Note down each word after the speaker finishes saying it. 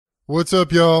What's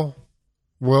up, y'all?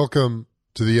 Welcome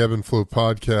to the Ebb and Flow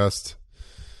podcast.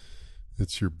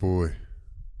 It's your boy,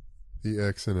 the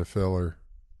ex-NFLer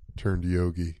turned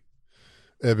yogi,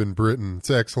 Evan Britton. It's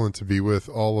excellent to be with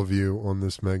all of you on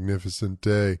this magnificent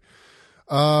day.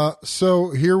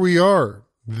 So here we are.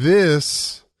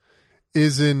 This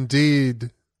is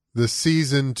indeed the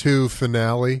season 2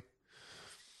 finale.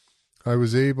 My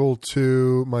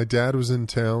dad was in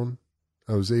town.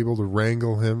 I was able to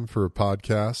wrangle him for a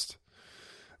podcast.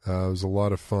 It was a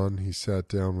lot of fun. He sat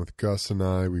down with Gus and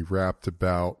I. We rapped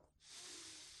about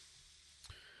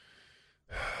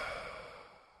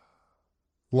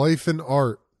life and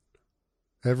art,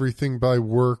 everything by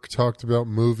work, talked about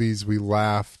movies. We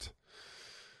laughed.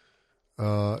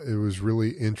 It was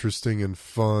really interesting and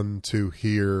fun to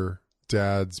hear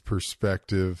Dad's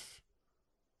perspective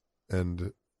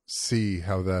and see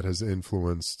how that has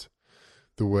influenced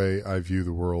the way I view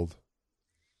the world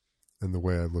and the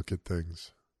way I look at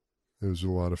things. It was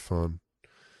a lot of fun.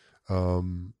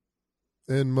 And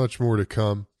much more to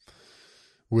come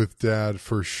with Dad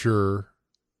for sure.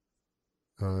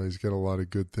 He's got a lot of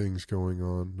good things going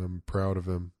on. I'm proud of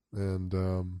him.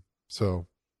 And so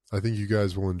I think you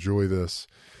guys will enjoy this.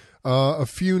 A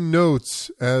few notes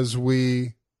as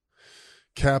we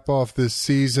cap off this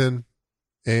season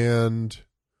and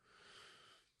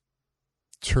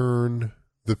turn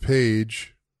the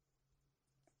page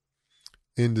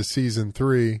into season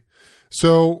 3.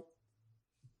 So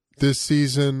this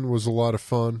season was a lot of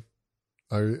fun.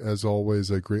 As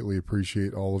always, I greatly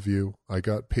appreciate all of you. I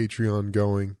got Patreon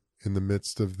going in the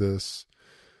midst of this.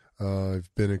 I've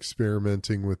been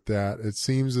experimenting with that. It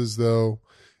seems as though,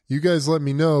 you guys let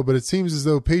me know, but it seems as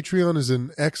though Patreon is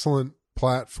an excellent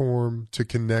platform to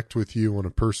connect with you on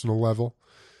a personal level.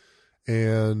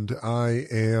 And I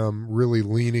am really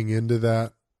leaning into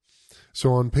that.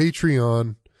 So on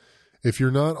Patreon, if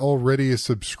you're not already a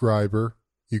subscriber,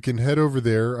 you can head over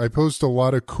there. I post a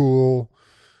lot of cool,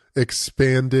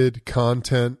 expanded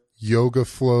content, yoga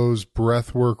flows,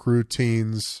 breathwork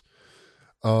routines,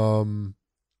 all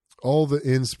the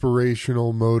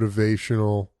inspirational,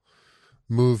 motivational,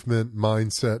 movement,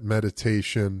 mindset,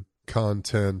 meditation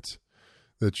content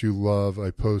that you love. I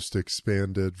post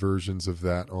expanded versions of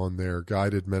that on there,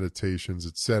 guided meditations,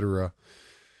 etc.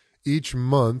 Each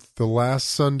month, the last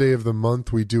Sunday of the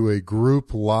month, we do a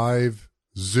group live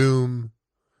Zoom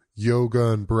yoga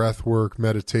and breathwork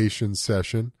meditation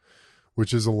session,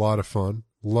 which is a lot of fun.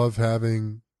 Love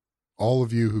having all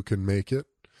of you who can make it.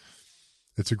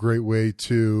 It's a great way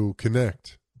to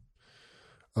connect.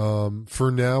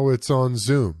 For now, it's on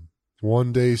Zoom.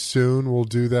 One day soon, we'll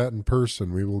do that in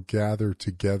person. We will gather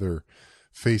together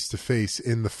face to face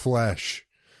in the flesh.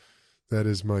 That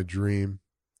is my dream,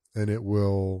 and it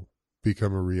will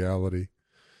become a reality.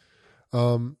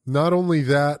 Not only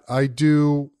that, I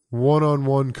do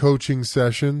one-on-one coaching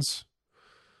sessions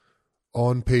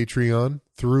on Patreon,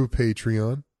 through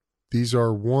Patreon. These are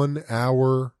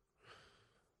 1-hour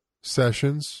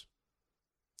sessions.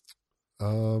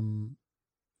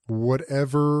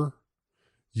 Whatever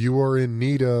you are in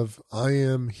need of, I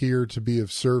am here to be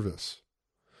of service.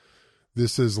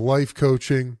 This is life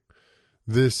coaching.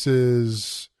 This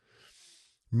is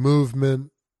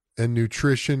movement and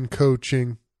nutrition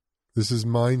coaching. This is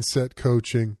mindset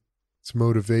coaching. It's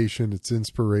motivation. It's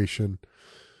inspiration.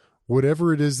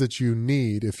 Whatever it is that you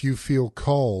need, if you feel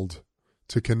called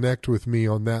to connect with me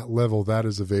on that level, that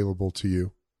is available to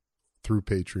you through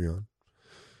Patreon.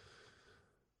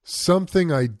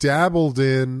 Something I dabbled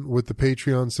in with the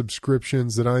Patreon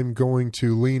subscriptions that I'm going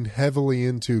to lean heavily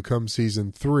into come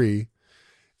season 3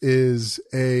 is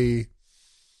a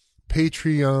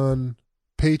Patreon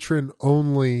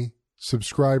patron-only,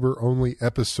 subscriber-only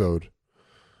episode.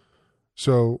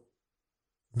 So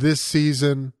this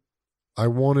season, I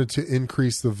wanted to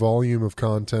increase the volume of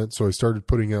content, so I started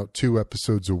putting out 2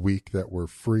 episodes a week that were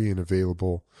free and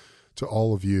available to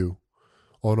all of you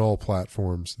on all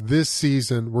platforms. This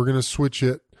season, we're going to switch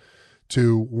it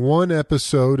to 1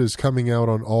 episode is coming out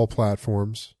on all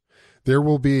platforms. There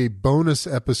will be a bonus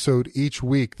episode each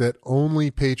week that only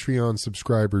Patreon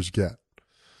subscribers get.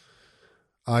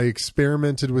 I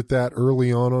experimented with that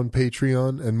early on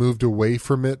Patreon and moved away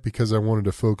from it because I wanted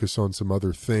to focus on some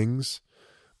other things.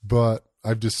 But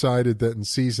I've decided that in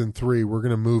season 3, we're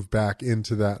going to move back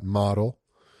into that model.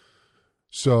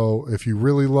 So if you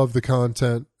really love the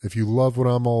content, if you love what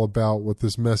I'm all about, what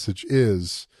this message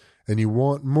is, and you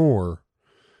want more,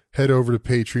 head over to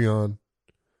Patreon.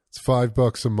 It's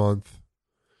 $5 a month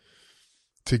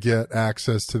to get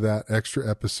access to that extra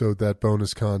episode, that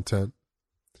bonus content.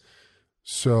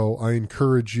 So I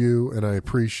encourage you and I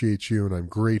appreciate you and I'm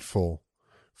grateful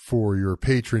for your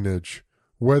patronage,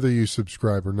 whether you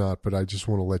subscribe or not, but I just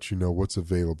want to let you know what's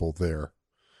available there.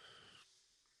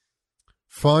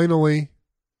 Finally,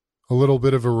 a little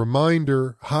bit of a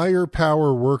reminder,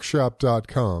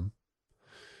 higherpowerworkshop.com.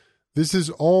 This is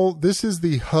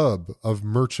the hub of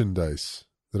merchandise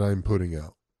that I'm putting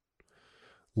out.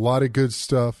 A lot of good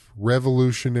stuff,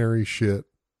 revolutionary shit.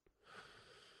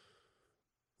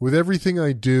 With everything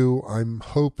I do, I'm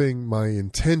hoping my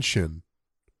intention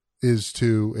is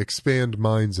to expand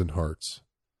minds and hearts.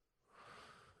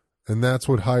 And that's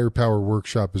what Higher Power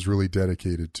Workshop is really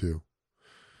dedicated to.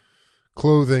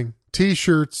 Clothing,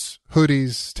 t-shirts,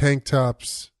 hoodies, tank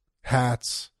tops,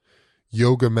 hats,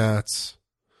 yoga mats.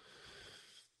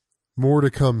 More to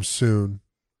come soon.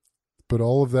 But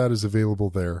all of that is available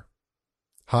there.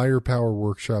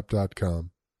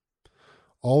 higherpowerworkshop.com.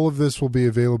 All of this will be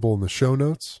available in the show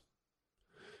notes.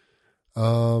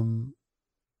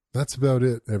 That's about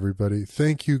it, everybody.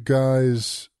 Thank you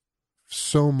guys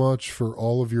so much for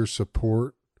all of your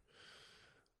support.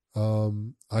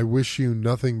 I wish you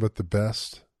nothing but the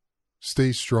best.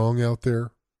 Stay strong out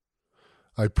there.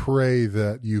 I pray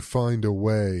that you find a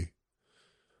way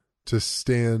to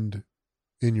stand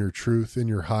in your truth, in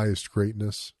your highest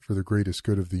greatness, for the greatest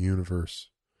good of the universe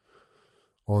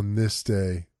on this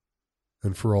day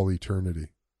and for all eternity.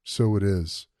 So it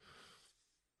is.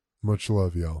 Much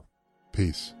love, y'all.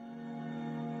 Peace.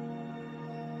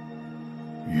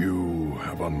 You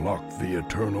have unlocked the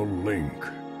eternal link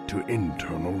to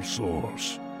internal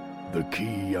source, the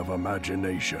key of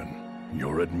imagination,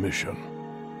 your admission,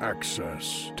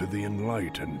 access to the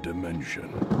enlightened dimension.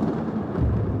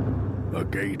 A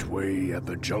gateway at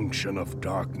the junction of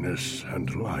darkness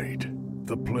and light,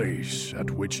 the place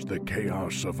at which the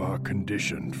chaos of our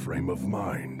conditioned frame of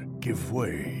mind give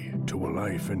way to a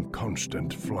life in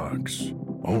constant flux,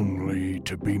 only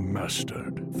to be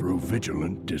mastered through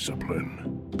vigilant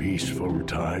discipline. Peaceful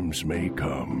times may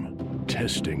come,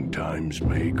 testing times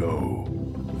may go.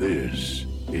 This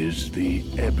is the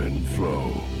ebb and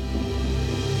flow.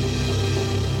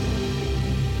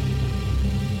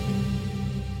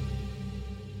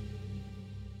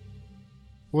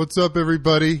 What's up,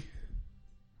 everybody?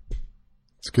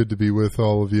 It's good to be with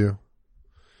all of you.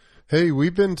 Hey,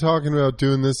 we've been talking about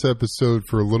doing this episode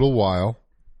for a little while.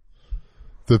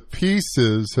 The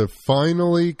pieces have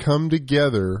finally come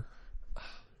together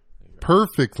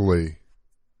perfectly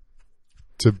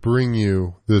to bring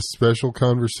you this special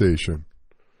conversation.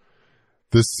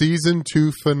 The season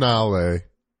 2 finale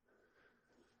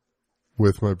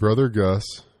with my brother Gus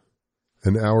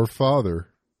and our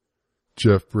father,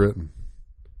 Jeff Britton.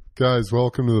 Guys,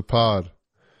 welcome to the pod.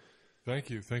 Thank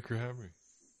you. Thank you for having me.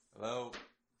 Hello.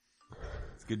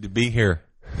 It's good to be here.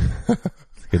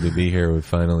 It's good to be here. We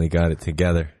finally got it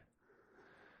together.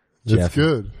 It's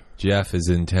good. Jeff is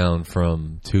in town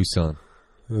from Tucson.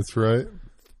 That's right.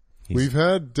 We've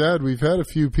had a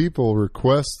few people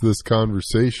request this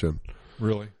conversation.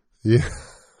 Really? Yeah.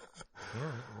 All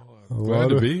right. Well, I'm glad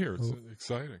to be here. It's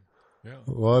exciting. Yeah.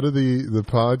 A lot of the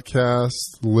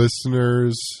podcast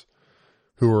listeners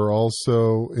who are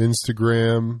also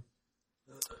Instagram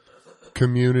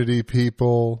community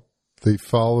people, they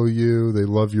follow you, they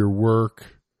love your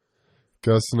work.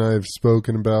 Gus and I have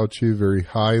spoken about you very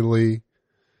highly.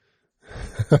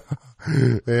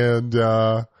 And,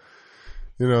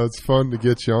 it's fun to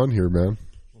get you on here, man.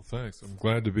 Well, thanks. I'm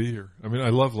glad to be here. I mean, I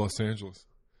love Los Angeles.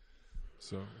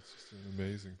 So it's just an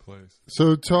amazing place.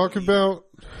 So talk about...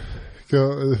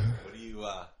 What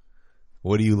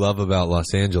do you love about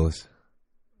Los Angeles?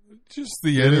 Just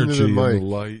the energy and the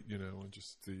light, and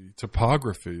just the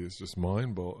topography is just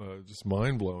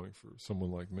mind-blowing for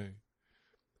someone like me,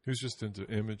 who's just into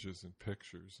images and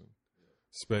pictures and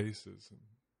spaces and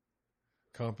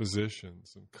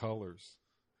compositions and colors.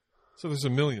 So there's a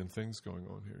million things going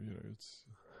on here.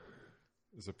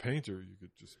 As a painter, you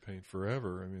could just paint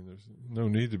forever. I mean, there's no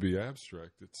need to be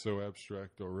abstract. It's so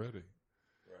abstract already.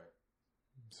 Right.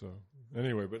 So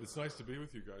anyway, but it's nice to be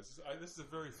with you guys. This is a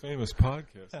very famous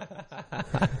podcast.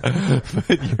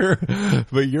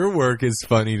 But your work is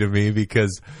funny to me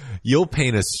because you'll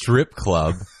paint a strip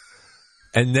club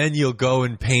and then you'll go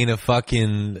and paint a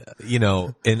fucking,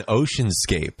 an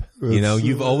oceanscape.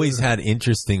 You've always had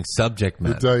interesting subject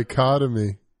matter. The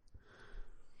dichotomy.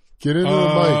 Get into the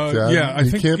mic, Dad. Yeah, I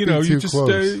think, can't be you too just, close.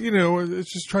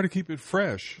 it's just try to keep it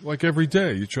fresh. Like every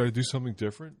day, you try to do something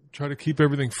different. Try to keep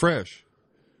everything fresh.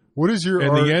 What is your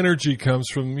And art? the energy comes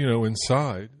from,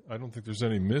 inside. I don't think there's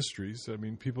any mysteries. I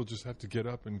mean, people just have to get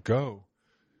up and go.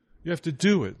 You have to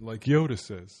do it, like Yoda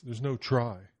says. There's no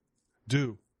try.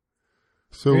 Do.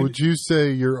 So would you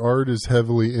say your art is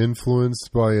heavily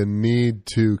influenced by a need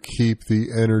to keep the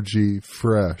energy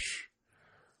fresh?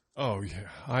 Oh yeah,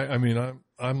 I mean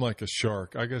I'm like a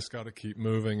shark. I just got to keep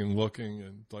moving and looking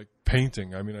and like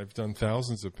painting. I mean I've done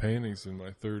thousands of paintings in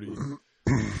my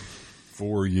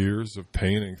 34 years of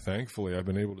painting. Thankfully, I've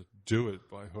been able to do it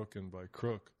by hook and by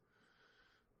crook.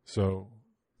 So,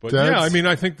 but yeah, I mean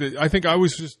I think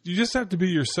you just have to be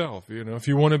yourself. You know, if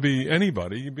you want to be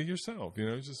anybody, you be yourself. You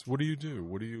know, just what do you do?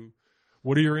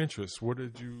 What are your interests?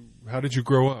 How did you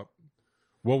grow up?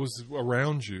 What was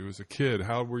around you as a kid?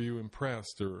 How were you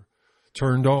impressed or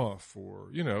turned off? Or,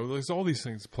 you know, there's all these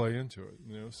things play into it,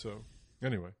 you know. So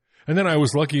anyway, and then I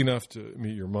was lucky enough to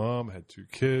meet your mom, had 2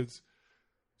 kids,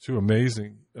 2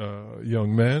 amazing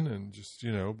young men, and just,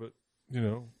 you know, but, you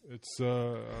know, it's,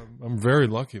 I'm very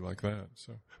lucky like that.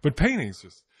 So, but painting's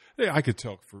just, I could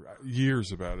talk for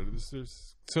years about it.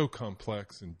 It's so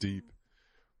complex and deep.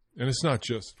 And it's not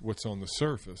just what's on the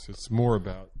surface. It's more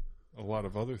about a lot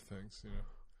of other things, you know.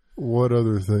 What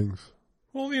other things?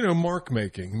 Well, you know, mark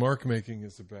making. Mark making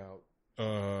is about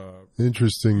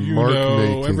interesting. Mark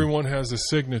making. Everyone has a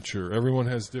signature. Everyone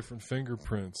has different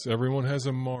fingerprints. Everyone has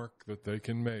a mark that they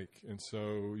can make, and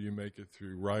so you make it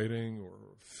through writing or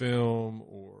film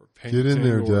or painting. Get in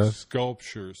there, or Jeff.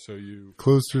 Sculpture. So you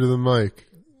closer to the mic.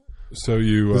 So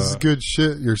you. This is good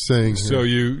shit you're saying. So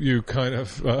here. you kind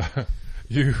of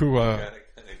you.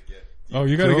 Oh,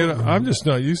 you got to get it. I'm just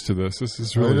not used to this. This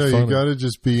is really funny. You got to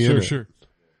just be in it. Sure.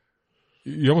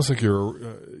 You almost like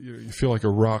you feel like a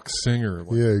rock singer.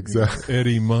 Like, yeah, exactly. You know,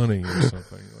 Eddie Money or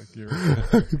something. Like you're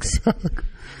exactly.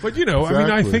 But, you know, exactly. I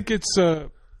mean, I think it's,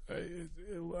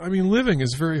 living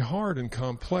is very hard and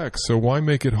complex. So why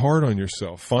make it hard on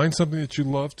yourself? Find something that you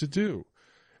love to do.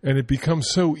 And it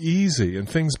becomes so easy and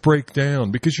things break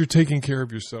down because you're taking care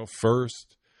of yourself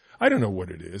first. I don't know what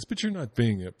it is, but you're not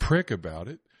being a prick about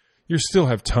it. You still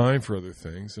have time for other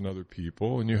things and other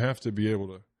people, and you have to be able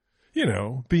to, you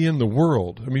know, be in the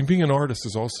world. I mean, being an artist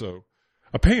is also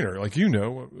a painter. Like, you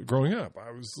know, growing up,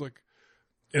 I was like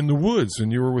in the woods when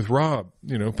you were with Rob,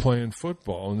 you know, playing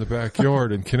football in the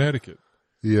backyard in Connecticut.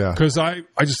 Yeah. Because I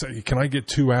just say, can I get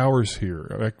 2 hours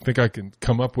here? I think I can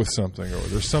come up with something, or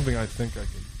there's something I think I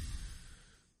can.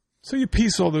 So you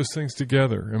piece all those things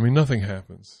together. I mean, nothing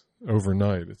happens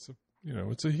overnight. It's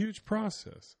a huge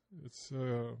process. It's,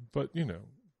 but you know,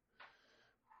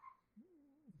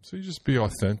 so you just be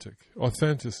authentic.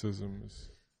 Authenticity,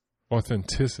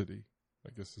 I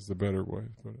guess is the better way to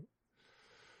put it.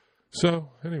 So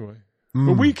anyway,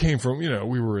 but we came from, you know,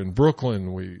 we were in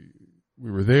Brooklyn. We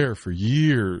were there for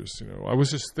years. You know, I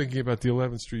was just thinking about the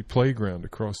 11th Street Playground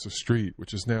across the street,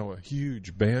 which is now a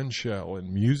huge band shell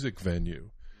and music venue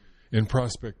in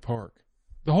Prospect Park.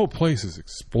 The whole place has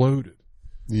exploded.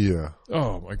 Yeah.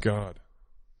 Oh my God.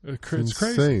 It's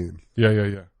crazy. Insane.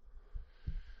 Yeah.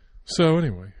 So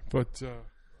anyway, but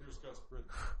here's Gus Britton.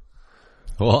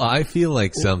 Well, I feel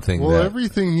like something Well,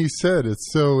 everything he said,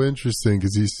 it's so interesting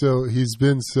because he's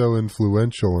been so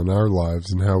influential in our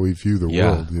lives and how we view the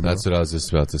world. You know? That's what I was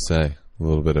just about to say. A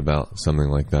little bit about something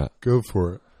like that. Go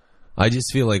for it. I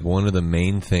just feel like one of the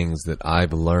main things that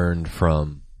I've learned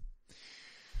from,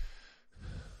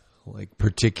 like,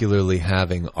 particularly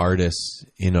having artists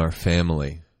in our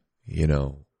family, you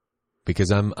know,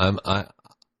 because I'm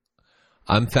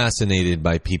fascinated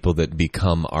by people that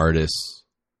become artists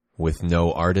with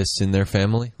no artists in their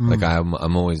family. Like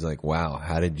I'm always like, wow,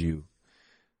 how did you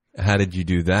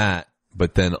do that?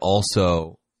 But then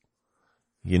also,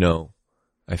 you know,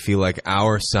 I feel like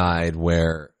our side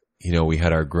where, you know, we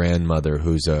had our grandmother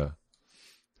who's a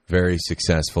very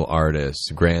successful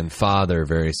artist, grandfather,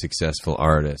 very successful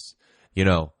artist, you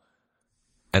know,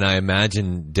 and I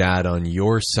imagine Dad on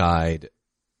your side,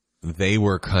 they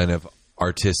were kind of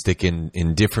artistic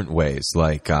in different ways,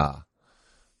 like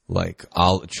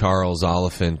Charles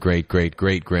Oliphant, great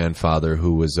grandfather,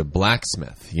 who was a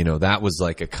blacksmith. You know, that was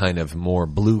like a kind of more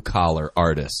blue collar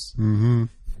artist. Mm-hmm.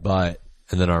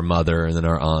 And then our mother, and then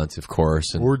our aunt, of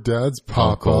course, and or Dad's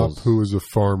pop up, who was a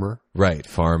farmer. Right,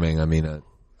 farming. I mean,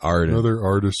 art, another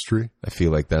artistry. I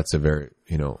feel like that's a very,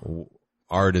 you know,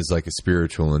 art is like a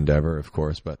spiritual endeavor, of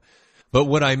course, but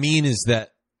what I mean is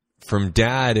that from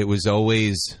Dad, it was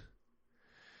always.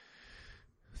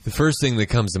 The first thing that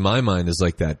comes to my mind is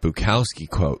like that Bukowski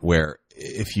quote, where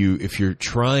if you're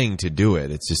trying to do it,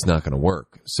 it's just not going to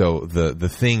work. So the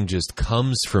thing just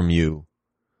comes from you,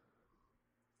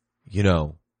 you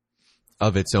know,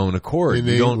 of its own accord.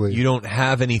 Innately. You don't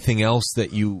have anything else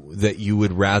that you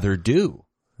would rather do.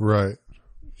 Right.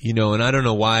 You know, and I don't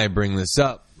know why I bring this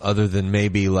up, other than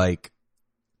maybe like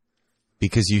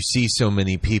because you see so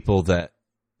many people that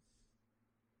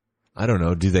I don't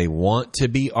know, do they want to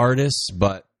be artists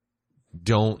but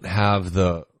don't have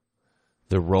the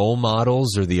role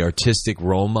models or the artistic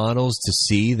role models to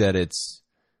see that it's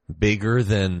bigger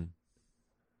than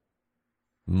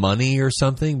money or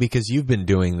something? Because you've been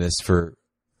doing this for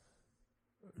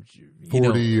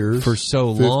 40 years. For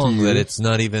so long that it's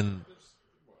not even...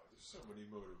 There's so many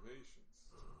motivations,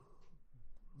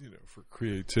 for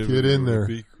creativity. Get in there.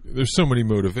 There's so many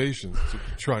motivations to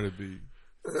try to be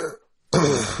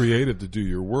creative to do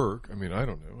your work. I mean, I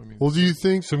don't know. Well, do you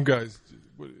think... Some guys,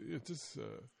 it's just,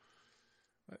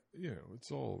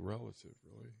 it's all relative,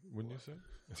 really, wouldn't you say?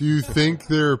 Do you think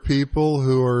there are people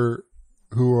who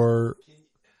are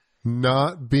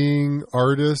not being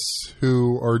artists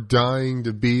who are dying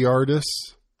to be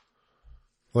artists?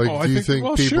 Like, do you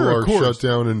think people are shut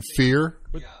down in fear?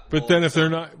 But then if they're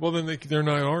not, well, then they're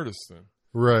not artists then.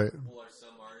 Right. Well, are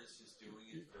some artists just doing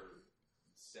it for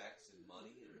sex and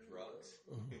money and drugs?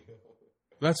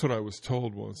 That's what I was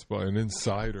told once by an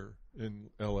insider in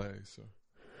L.A., so...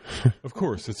 Of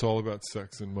course, it's all about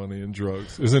sex and money and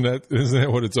drugs. Isn't that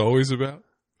what it's always about?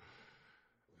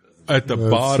 At the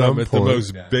bottom, at the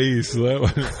most base level.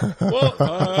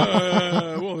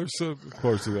 Well, there's some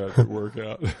parts of that work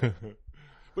out.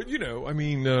 But,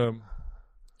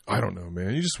 I don't know,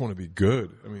 man. You just want to be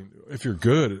good. I mean, if you're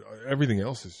good, everything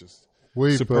else is just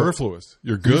superfluous.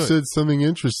 You're good. You said something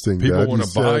interesting, People Dad. want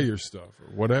to buy your stuff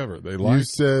or whatever they like. You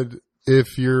said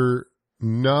if you're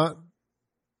not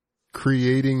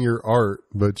creating your art,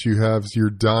 but you're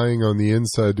dying on the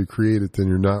inside to create it, then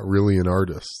you're not really an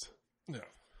artist.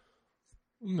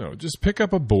 No, just pick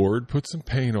up a board, put some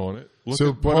paint on it.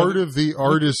 So part of the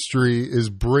artistry is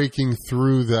breaking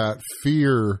through that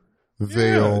fear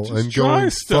veil and going,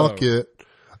 fuck it,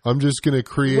 I'm just going to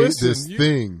create this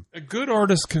thing. A good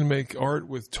artist can make art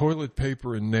with toilet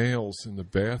paper and nails in the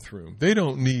bathroom. They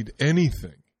don't need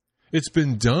anything. It's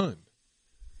been done.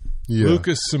 Yeah.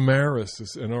 Lucas Samaras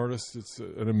is an artist. It's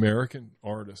an American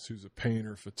artist who's a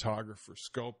painter, photographer,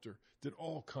 sculptor. Did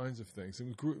all kinds of things,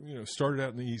 and started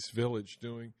out in the East Village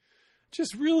doing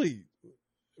just really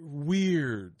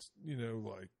weird,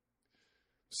 like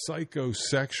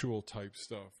psychosexual type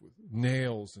stuff with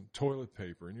nails and toilet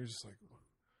paper, and you're just like, well,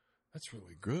 that's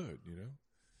really good,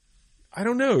 I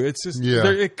don't know. It's just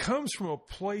it comes from a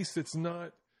place that's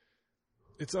not.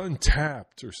 It's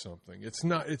untapped or something. It's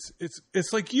not.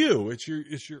 It's like you.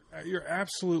 You're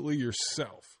absolutely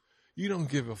yourself. You don't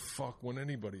give a fuck what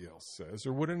anybody else says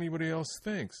or what anybody else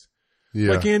thinks.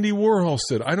 Yeah. Like Andy Warhol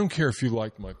said, I don't care if you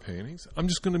like my paintings. I'm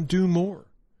just going to do more.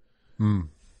 I'm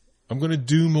going to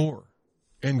do more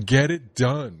and get it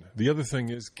done. The other thing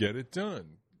is get it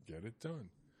done. Get it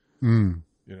done.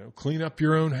 Clean up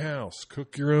your own house,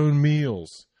 cook your own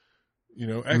meals.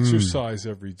 Exercise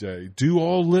every day. Do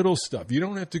all little stuff. You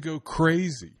don't have to go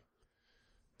crazy.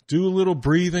 Do a little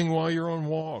breathing while you're on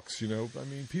walks.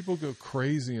 People go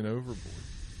crazy and overboard.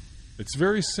 It's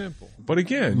very simple. But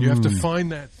again, you have to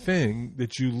find that thing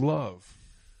that you love.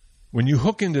 When you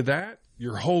hook into that,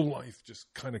 your whole life just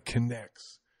kind of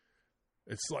connects.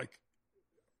 It's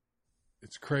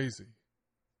crazy.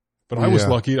 But I was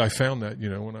lucky. I found that,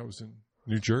 when I was in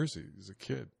New Jersey as a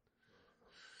kid.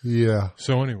 Yeah.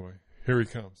 So anyway. Here he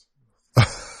comes.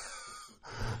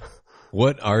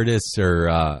 What artists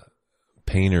or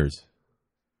painters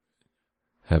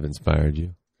have inspired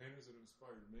you? Painters that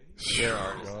inspired me? They're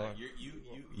artists.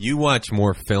 You watch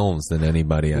more films than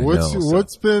anybody I know.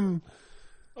 What's been?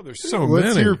 Oh, there's so many.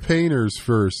 Let's hear painters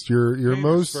first. Your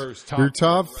most first,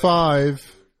 top five.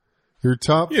 Your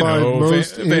top five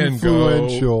most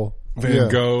influential. Van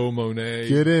Gogh, Monet.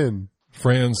 Get in.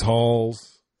 Franz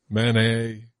Hals,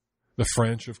 Manet. The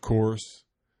French, of course,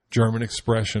 German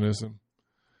Expressionism.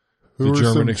 Who are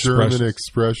some German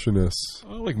Expressionists?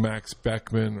 Like Max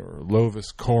Beckmann or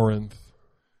Lovis Corinth.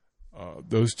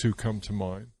 Those two come to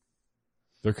mind.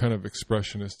 They're kind of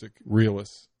expressionistic,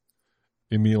 realists.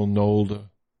 Emile Nolde.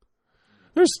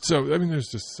 There's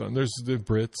just some. There's the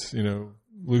Brits,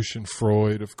 Lucian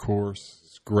Freud, of course.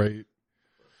 It's great.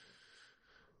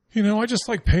 I just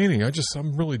like painting.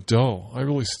 I'm really dull. I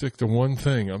really stick to one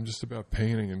thing. I'm just about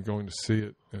painting and going to see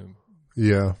it and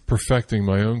perfecting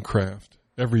my own craft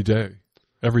every day.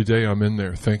 Every day I'm in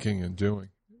there thinking and doing.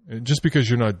 And just because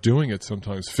you're not doing it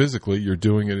sometimes physically, you're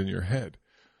doing it in your head.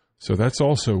 So that's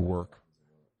also work.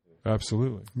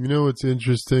 Absolutely. What's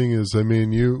interesting is,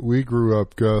 we grew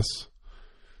up, Gus.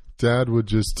 Dad would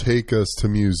just take us to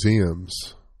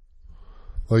museums.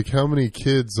 Like, how many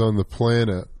kids on the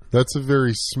planet? That's a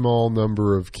very small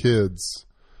number of kids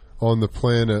on the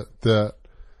planet that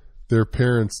their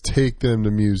parents take them to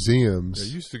museums.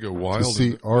 Yeah, I used to go wild to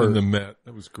see art. In the Met.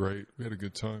 That was great. We had a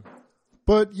good time.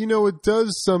 But, it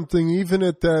does something even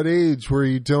at that age where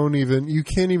you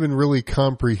can't even really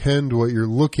comprehend what you're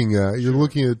looking at. You're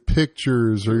looking at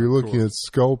pictures or you're looking at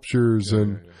sculptures.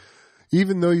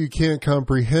 Even though you can't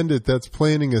comprehend it, that's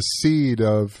planting a seed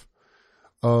of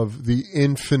the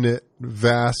infinite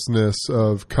vastness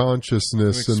of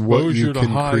consciousness and what you can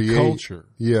high create. Culture.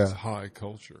 Yeah. It's high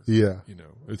culture. Yeah.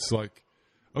 It's like,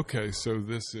 okay, so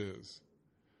this is.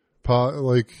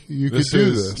 You could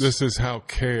do this. This is how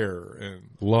care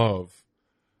and love,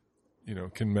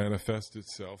 can manifest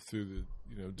itself through the,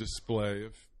 display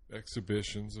of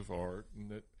exhibitions of art, and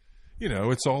that,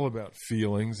 it's all about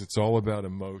feelings. It's all about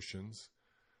emotions.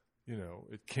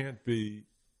 It can't be.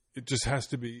 It just has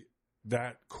to be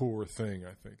that core thing.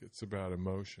 I think it's about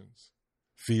emotions,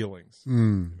 feelings.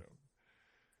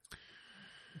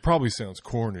 Probably sounds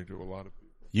corny to a lot of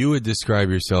people. You would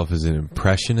describe yourself as an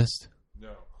impressionist?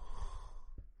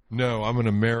 No, I'm an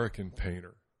American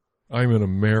painter. I'm an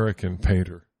American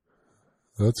painter.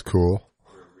 That's cool.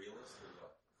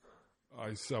 I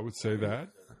would say that.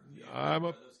 I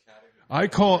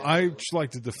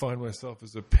like to define myself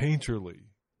as a painterly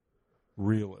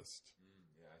realist.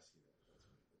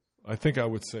 I think I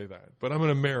would say that. But I'm an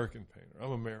American painter.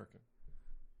 I'm American.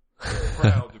 I'm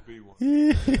proud to be one.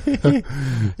 You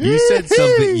said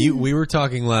something. We were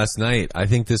talking last night. I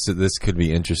think this could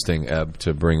be interesting, Eb,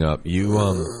 to bring up. You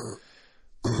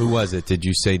who was it? Did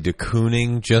you say de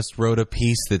Kooning just wrote a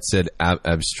piece that said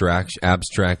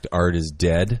abstract art is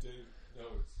dead?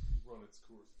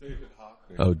 David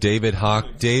Hockney. Oh, David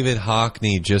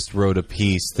Hockney just wrote a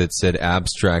piece that said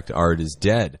abstract art is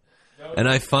dead, and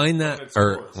I find that,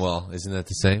 isn't that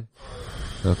the same?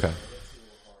 Okay.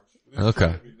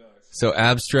 So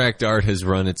abstract art has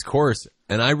run its course,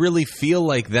 and I really feel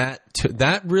like that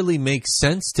really makes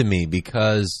sense to me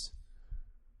because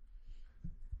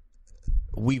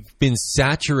we've been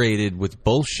saturated with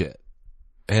bullshit.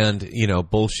 And,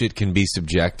 bullshit can be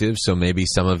subjective, so maybe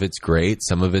some of it's great,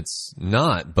 some of it's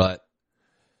not. But,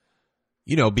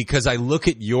 because I look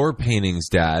at your paintings,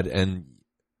 Dad, and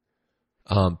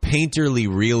painterly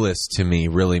realist to me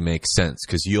really makes sense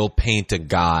because you'll paint a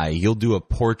guy, you'll do a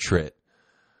portrait,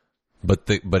 but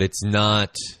it's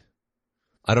not,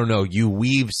 I don't know, you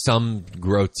weave some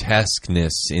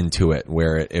grotesqueness into it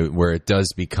where it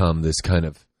does become this kind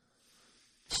of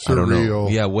surreal. I don't know.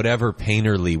 Yeah, whatever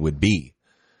painterly would be.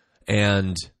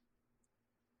 And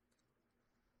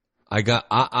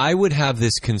I would have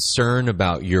this concern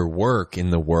about your work in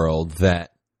the world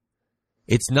that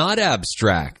it's not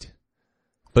abstract,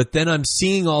 but then I'm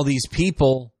seeing all these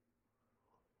people,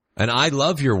 and I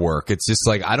love your work. It's just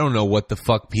like, I don't know what the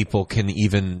fuck people can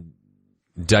even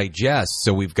digest.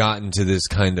 So we've gotten to this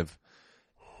kind of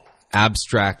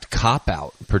abstract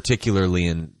cop-out, particularly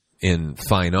in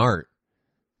fine art.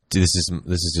 This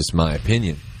is just my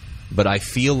opinion. But I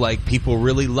feel like people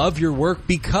really love your work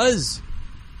because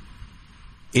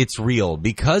it's real,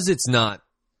 because it's not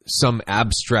some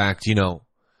abstract,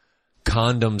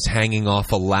 condoms hanging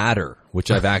off a ladder, which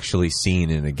I've actually seen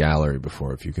in a gallery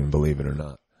before, if you can believe it or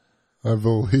not. I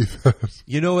believe that.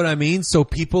 You know what I mean? So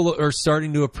people are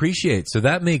starting to appreciate. So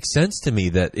that makes sense to me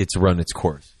that it's run its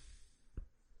course.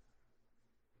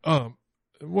 Well,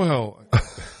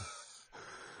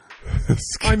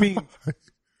 I mean,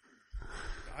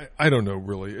 I don't know,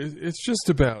 really. It's just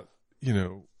about,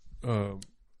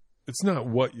 it's not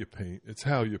what you paint, it's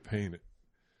how you paint it.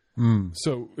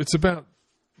 So it's about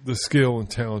the skill and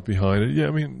talent behind it. Yeah,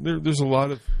 I mean, there's a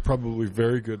lot of probably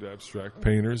very good abstract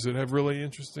painters that have really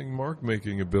interesting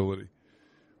mark-making ability.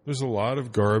 There's a lot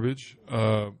of garbage.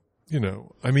 I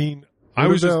mean, I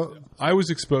was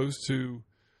exposed to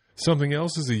something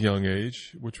else as a young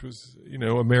age, which was,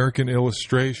 American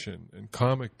illustration and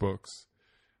comic books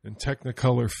and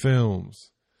Technicolor films.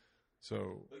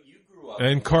 So,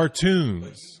 and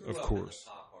cartoons, of course.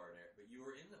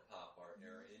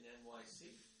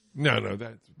 No,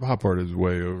 that pop art is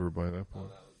way over by that point.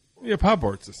 Yeah, pop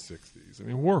art's the 60s. I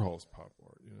mean, Warhol's pop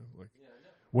art,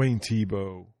 Wayne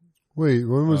Thiebaud. Wait,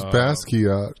 when was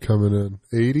Basquiat coming in?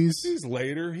 80s? He's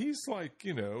later. He's like,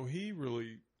 he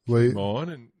really came on,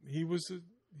 and he was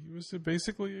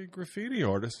basically a graffiti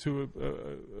artist who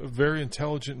a very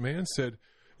intelligent man said,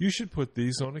 you should put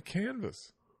these on a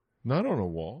canvas, not on a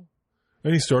wall.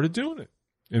 And he started doing it,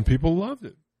 and people loved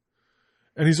it.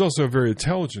 And he's also a very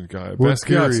intelligent guy.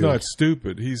 Basquiat's not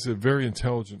stupid. He's a very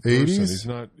intelligent person.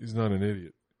 80s? He's not an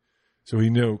idiot. So he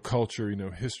knows culture, he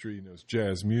knows history, he knows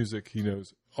jazz music, he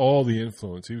knows all the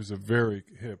influence. He was a very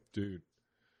hip dude.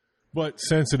 But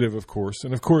sensitive, of course.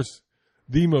 And of course,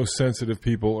 the most sensitive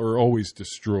people are always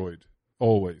destroyed.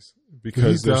 Always.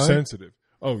 Because they're sensitive.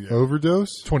 Oh, yeah.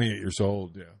 Overdose? 28 years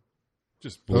old, yeah.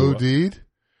 Just blew up. OD'd?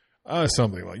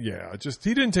 Something like, yeah. Just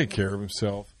he didn't take care of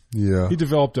himself. Yeah. He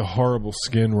developed a horrible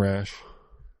skin rash.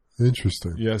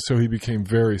 Interesting. Yeah, so he became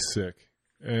very sick,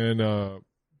 and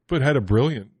but had a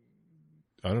brilliant,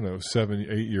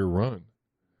 7-8 year run.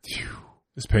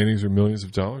 His paintings are millions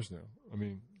of dollars now. I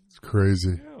mean, it's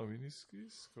crazy. Yeah, I mean he's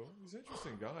cool. He's an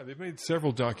interesting guy. They've made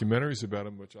several documentaries about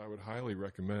him, which I would highly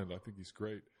recommend. I think he's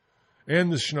great,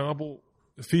 and the Schnabel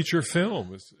feature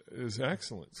film is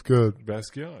excellent. It's good.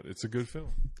 Basquiat. It's a good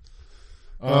film.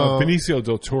 Benicio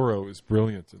del Toro is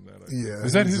brilliant in that. Yeah,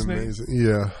 is that his amazing. name?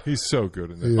 Yeah, he's so good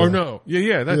in that. Yeah. Oh no,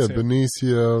 yeah, that's him.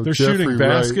 Benicio. They're Jeffrey shooting Wright.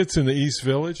 baskets in the East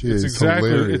Village. Yeah, It's he's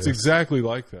exactly hilarious.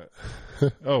 like that.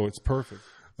 Oh, it's perfect.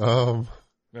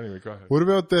 Anyway, go ahead. What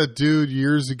about that dude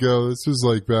years ago? This was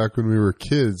like back when we were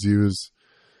kids.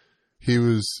 He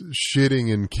was shitting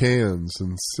in cans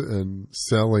and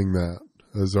selling that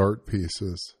as art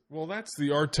pieces. Well, that's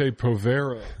the Arte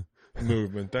Povera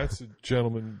movement. That's a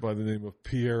gentleman by the name of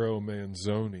Piero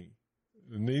Manzoni.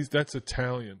 And that's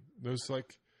Italian. There's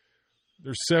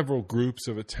several groups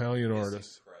of Italian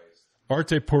artists.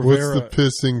 Arte Povera. What's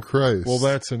the pissing Christ? Well,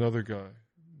 that's another guy.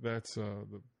 That's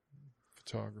the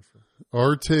photographer.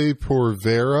 Arte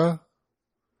Povera?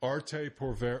 Arte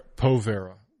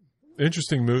Povera.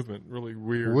 Interesting movement. Really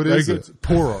weird. What is it?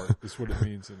 Poor art is what it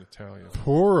means in Italian.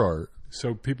 Poor art.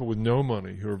 So people with no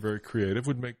money who are very creative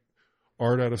would make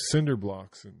art out of cinder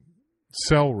blocks and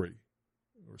celery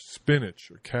or spinach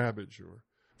or cabbage or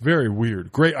very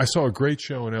weird. Great. I saw a great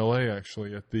show in L.A.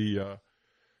 actually at the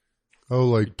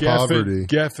poverty.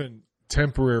 Geffen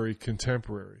Temporary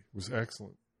Contemporary. It was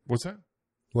excellent. What's that?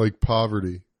 Like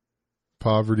poverty.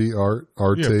 Poverty art.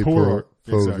 Arte poor art.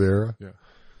 Povera. Exactly. Yeah.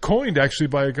 Coined actually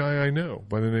by a guy I know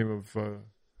by the name of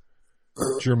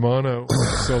Germano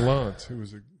Salant, who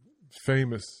was a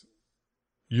famous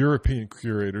European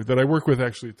curator that I work with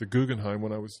actually at the Guggenheim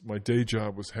when my day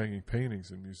job was hanging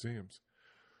paintings in museums.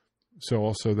 So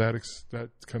also that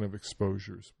kind of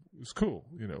exposure is cool.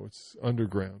 It's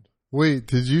underground. Wait,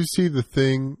 did you see the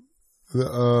thing?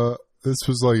 This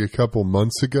was like a couple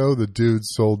months ago. The dude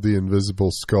sold the invisible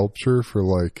sculpture for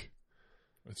like.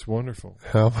 It's wonderful.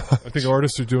 How much? I think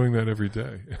artists are doing that every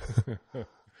day.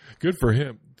 Good for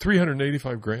him.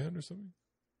 $385,000 or something.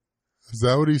 Is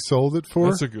that what he sold it for?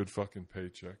 That's a good fucking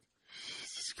paycheck.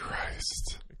 Jesus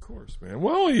Christ. Of course, man.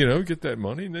 Well, get that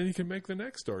money and then you can make the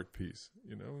next art piece,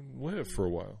 and live for a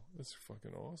while. That's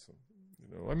fucking awesome.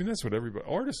 I mean, that's what everybody,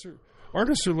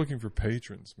 artists are looking for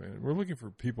patrons, man. We're looking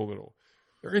for people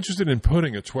they're interested in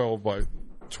putting a 12 by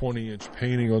 20 inch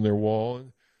painting on their wall.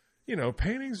 And,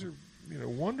 paintings are,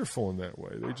 wonderful in that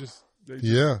way. They just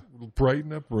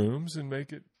brighten up rooms and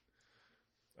make it.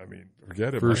 I mean,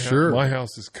 forget it. For sure. My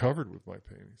house is covered with my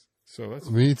paintings. So that's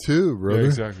me too, brother. Yeah,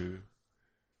 exactly.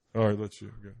 All right, let's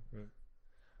you go. Right.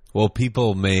 Well,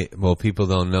 people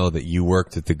don't know that you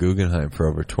worked at the Guggenheim for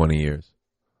over 20 years.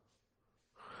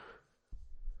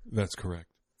 That's correct.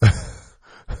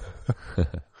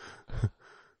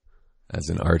 As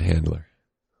an art handler.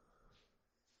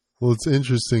 Well, it's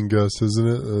interesting, Gus, isn't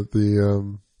it? That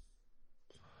the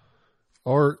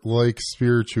art, like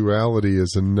spirituality,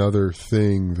 is another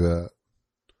thing that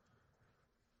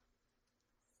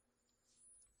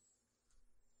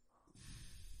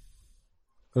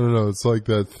I don't know. It's like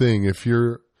that thing. If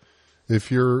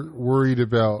you're worried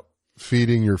about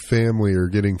feeding your family or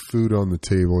getting food on the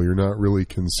table, you're not really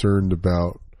concerned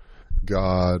about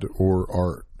God or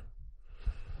art.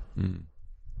 Mm.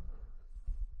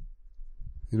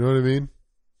 You know what I mean?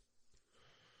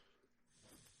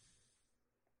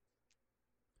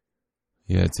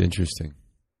 Yeah, it's interesting.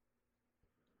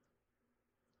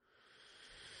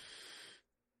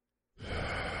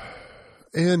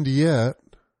 And yet,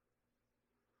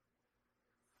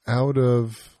 out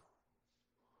of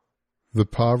the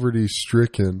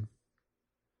poverty-stricken,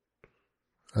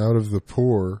 out of the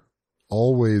poor,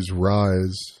 always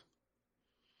rise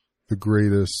the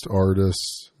greatest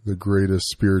artists, the greatest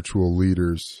spiritual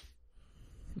leaders.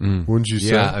 Wouldn't you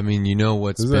say? Yeah, I mean,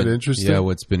 what's Isn't that interesting? Yeah,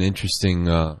 what's been interesting,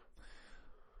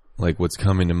 like what's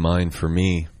coming to mind for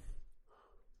me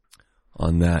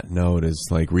on that note is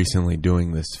like recently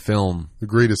doing this film. The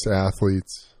greatest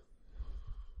athletes.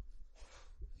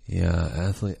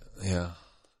 Yeah, yeah.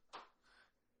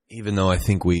 Even though I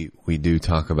think we do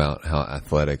talk about how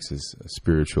athletics is a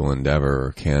spiritual endeavor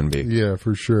or can be. Yeah,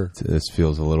 for sure. This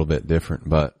feels a little bit different,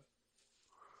 but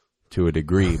to a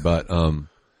degree. But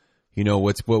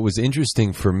what was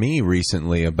interesting for me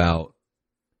recently about,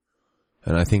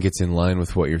 and I think it's in line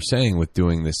with what you're saying with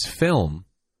doing this film,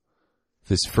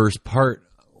 this first part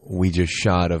we just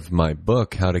shot of my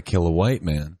book, How to Kill a White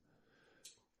Man.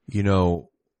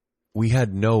 we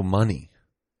had no money.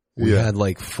 We had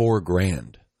like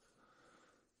 $4,000,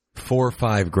 $4 or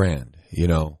 $5,000, you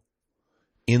know,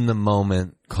 in the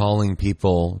moment, calling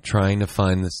people, trying to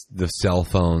find the cell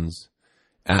phones,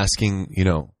 asking, you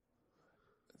know,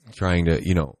 trying to,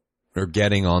 you know, or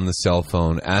getting on the cell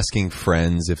phone, asking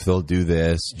friends if they'll do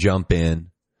this, jump in.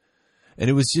 And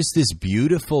it was just this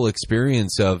beautiful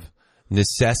experience of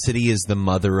necessity is the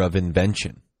mother of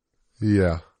invention.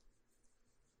 Yeah.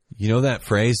 You know that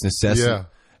phrase, necessity? Yeah.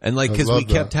 And like, because we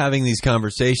kept having these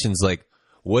conversations like,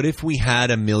 what if we had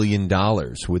 $1 million?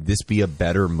 Would this be a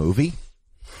better movie?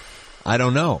 I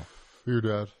don't know. Your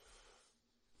dad.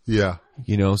 Yeah.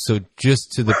 You know, so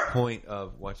just to the point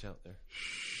of, watch out there.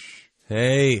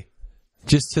 Hey,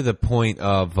 just to the point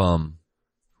of,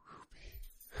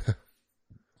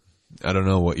 I don't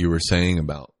know what you were saying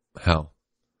about how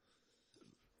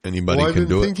anybody I've can been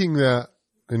do it. thinking that,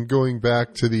 and going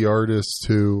back to the artist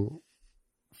who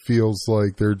feels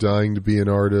like they're dying to be an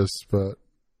artist, but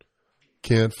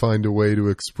can't find a way to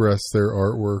express their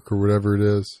artwork or whatever it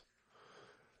is.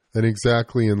 And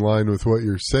exactly in line with what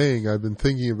you're saying, I've been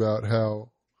thinking about how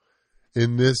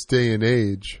in this day and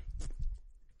age,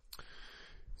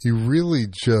 you really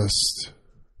just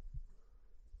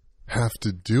have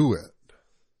to do it.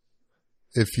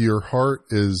 If your heart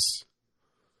is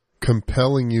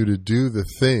compelling you to do the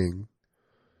thing,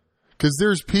 because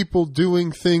there's people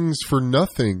doing things for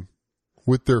nothing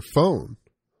with their phone,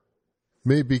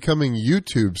 maybe becoming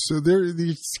YouTube. So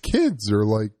these kids are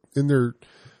like in their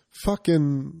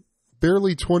fucking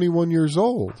barely 21 years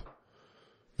old,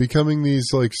 becoming these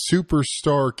like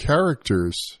superstar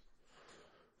characters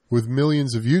with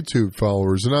millions of YouTube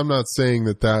followers. And I'm not saying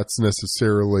that that's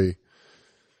necessarily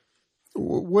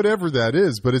whatever that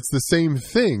is, but it's the same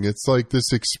thing. It's like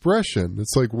this expression.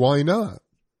 It's like, why not?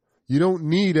 You don't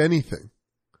need anything.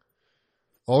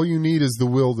 All you need is the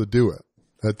will to do it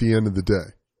at the end of the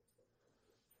day.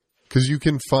 Because you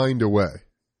can find a way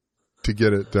to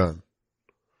get it done.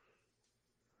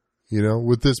 You know,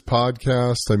 with this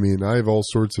podcast, I mean, I have all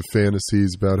sorts of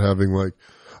fantasies about having like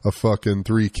a fucking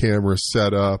 3-camera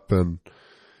setup and,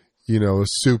 you know, a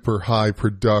super high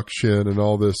production and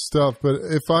all this stuff. But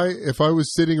if I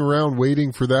was sitting around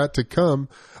waiting for that to come,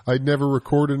 I'd never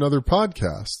record another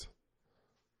podcast.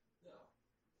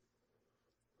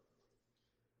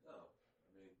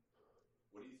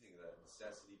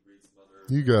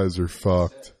 You guys are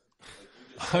fucked.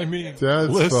 I mean,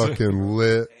 Dad's fucking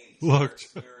lit. Look.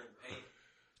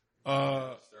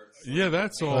 Yeah,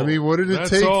 that's all. I mean, what did it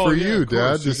take for you,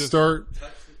 Dad, to start?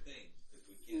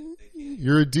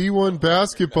 You're a D1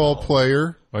 basketball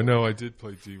player. I know, I did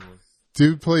play D1.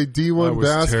 Dude played D1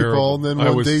 basketball, and then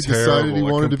one day decided he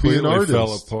wanted to be an artist.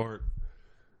 Fell apart.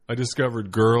 I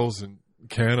discovered girls and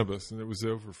cannabis, and it was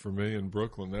over for me in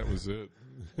Brooklyn. That was it.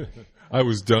 I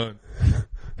was done.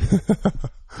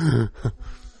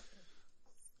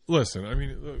 Listen, I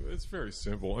mean, look, it's very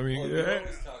simple. I mean,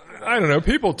 I don't know.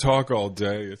 People talk all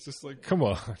day. It's just like, come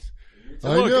on.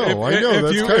 I know.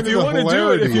 That's kind of the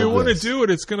hilarity. If you want to do it,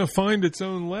 it's going to find its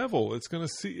own level. It's going to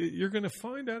see. You're going to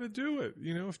find how to do it.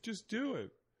 You know, if just do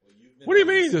it. What do you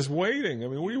mean, just waiting? I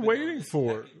mean, what are you waiting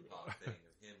for?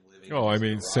 Oh, I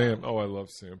mean, Sam. Oh, I love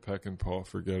Sam Peckinpah.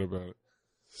 Forget about it.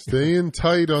 Staying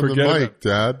tight on the mic,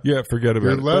 Dad. Yeah, forget about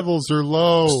it. Your levels are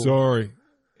low. Sorry.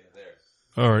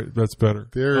 All right, that's better.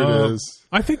 There it is.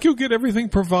 I think you'll get everything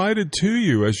provided to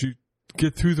you as you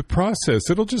get through the process.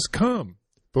 It'll just come.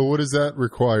 But what does that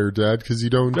require, Dad? Because you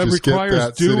don't just get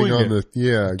that sitting on the...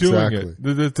 Yeah, exactly.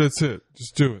 That's it.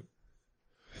 Just do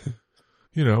it.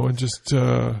 You know, and just...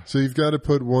 So you've got to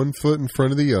put one foot in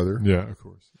front of the other. Yeah, of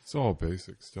course. It's all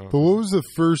basic stuff. But what was the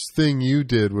first thing you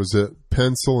did? Was it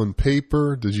pencil and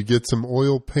paper? Did you get some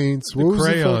oil paints? What was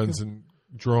crayons and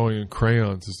drawing in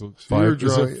crayons as a 4 or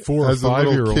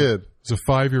 5-year-old kid. As a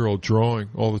 5-year-old drawing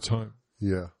all the time.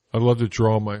 Yeah. I love to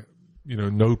draw my,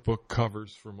 notebook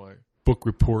covers for my book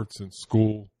reports in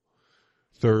school.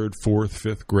 3rd, 4th,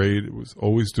 5th grade. It was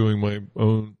always doing my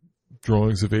own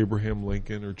drawings of Abraham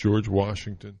Lincoln or George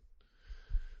Washington.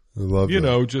 I love that. You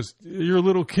know, just you're a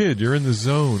little kid. You're in the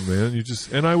zone, man.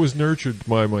 And I was nurtured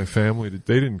by my family.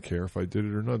 They didn't care if I did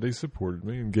it or not. They supported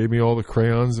me and gave me all the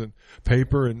crayons and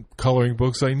paper and coloring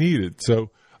books I needed.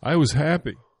 So I was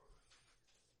happy.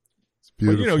 It's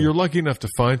beautiful. But, you're lucky enough to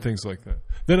find things like that.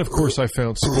 Then, of course, I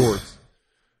found sports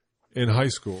in high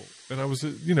school, and I was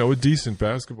a decent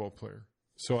basketball player.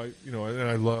 So I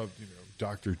loved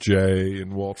Dr. J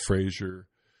and Walt Frazier.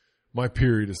 My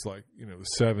period is like the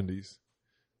 70s.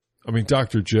 I mean,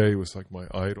 Dr. J was like my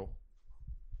idol.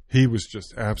 He was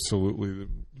just absolutely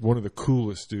one of the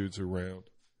coolest dudes around.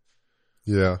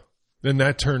 Yeah. then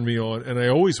that turned me on, and I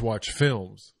always watch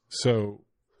films. So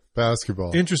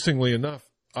Basketball. interestingly enough,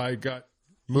 I got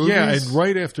Movies? yeah, and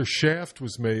right after Shaft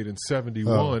was made in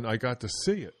 '71, I got to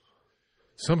see it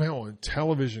somehow on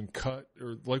television cut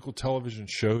or local television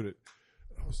showed it.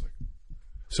 I was like,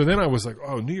 so then I was like,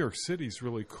 oh, New York City's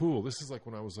really cool. This is like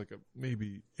when I was like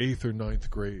maybe 8th or 9th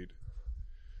grade.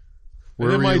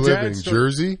 Where were you living?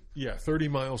 Jersey? Yeah, 30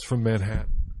 miles from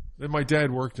Manhattan. And my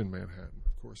dad worked in Manhattan,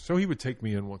 of course, so he would take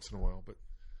me in once in a while. But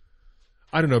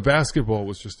I don't know, basketball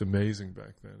was just amazing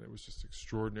back then. It was just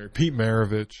extraordinary. Pete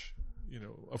Maravich,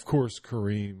 of course,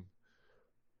 Kareem.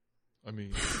 I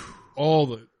mean, all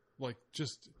the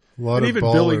just a lot and of even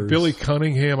ballers. Billy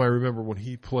Cunningham. I remember when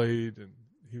he played, and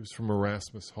he was from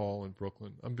Erasmus Hall in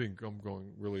Brooklyn. I'm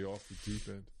going really off the deep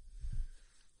end.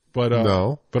 But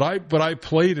no. But I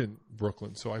played in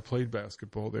Brooklyn, so I played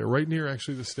basketball there, right near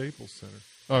actually the Staples Center.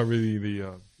 Oh, really?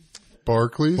 The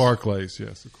Barclays,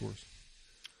 yes, of course.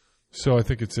 So I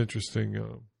think it's interesting.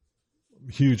 I'm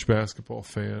a huge basketball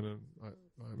fan, and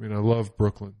I mean, I love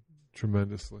Brooklyn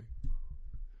tremendously.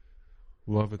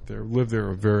 Love it there. Lived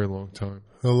there a very long time.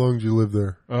 How long did you live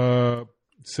there?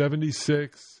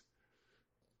 76,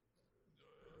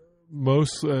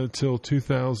 most until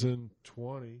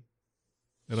 2020,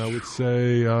 and I would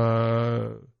say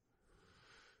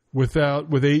with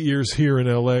 8 years here in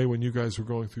LA when you guys were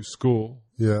going through school.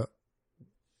 Yeah.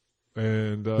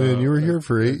 And man, you were here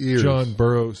for 8 years. John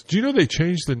Burroughs. Do you know they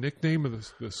changed the nickname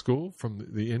of the school from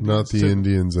the Indians? Not the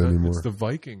Indians anymore. It's the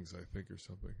Vikings, I think, or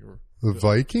something. Or the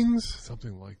Vikings?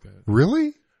 Something like that.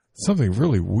 Really? Something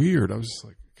really weird. I was just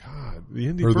like, God, the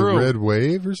Indian Or Burrow. the Red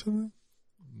Wave or something?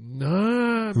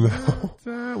 Nah, not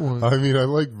that one. I mean, I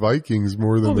like Vikings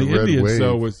more than the Red Indians, Wave.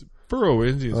 Though, was Burrow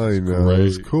Indians. I Was know. great. It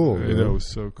was cool. I know, it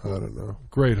was so cool. I don't know.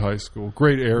 Great high school.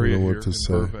 Great area know what here to in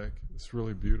say. Burbank. It's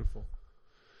really beautiful.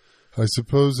 I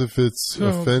suppose if it's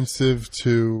offensive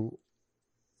to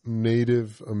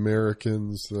Native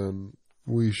Americans, then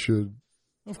we should,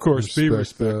 of course, be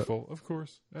respectful. That. Of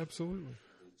course, absolutely.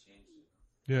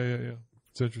 Yeah.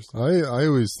 It's interesting. I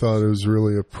always thought it was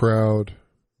really a proud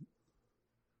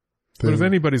thing. But if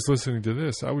anybody's listening to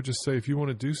this, I would just say, if you want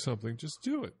to do something, just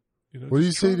do it. What do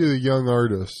you say to the young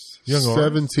artists?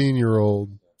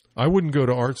 17-year-old. I wouldn't go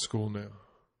to art school now.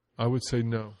 I would say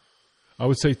no. I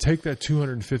would say take that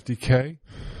 $250K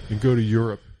and go to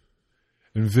Europe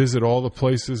and visit all the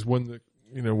places when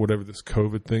whatever this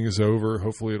COVID thing is over.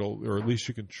 Hopefully or at least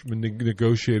you can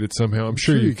negotiate it somehow. I'm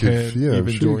sure you can,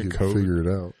 even during COVID. Figure it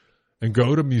out. And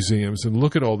go to museums and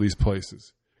look at all these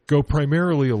places. Go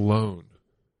primarily alone.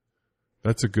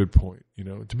 That's a good point.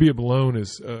 To be alone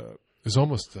is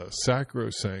almost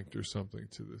sacrosanct or something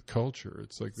to the culture.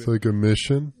 It's like a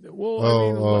mission.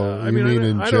 Well, I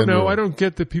mean, I don't know. I don't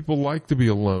get that people like to be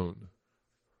alone,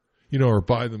 or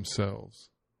by themselves.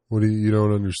 What you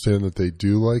don't understand that they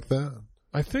do like that?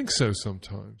 I think so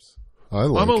sometimes.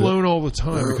 I'm alone all the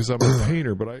time because I'm a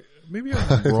painter, but maybe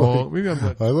I'm wrong. Maybe I'm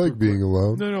not. I like being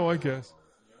alone. No, I guess.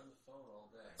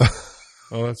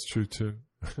 Oh, that's true too.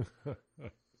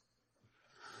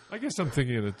 I guess I'm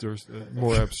thinking of it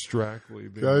more abstractly.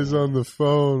 Guys on the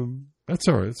phone. That's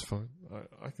all right. It's fine.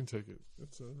 I can take it.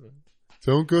 That's all right.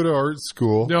 Don't go to art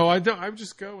school. No, I don't. I would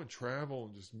just go and travel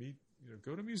and just meet.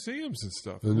 Go to museums and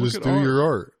stuff. And just do your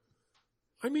art.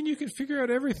 I mean, you can figure out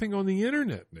everything on the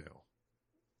internet now.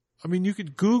 I mean, you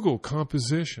could Google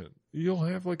composition. You'll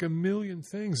have like a million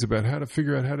things about how to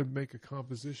figure out how to make a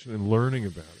composition and learning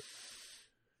about it.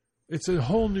 It's a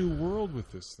whole new world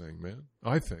with this thing, man.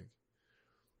 I think.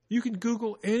 You can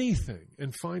Google anything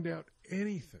and find out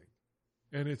anything.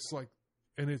 And it's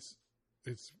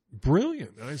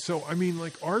brilliant. And so, I mean,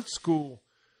 like art school,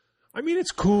 I mean,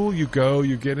 it's cool. You go,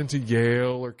 you get into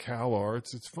Yale or Cal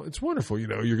Arts. It's fun. It's wonderful. You're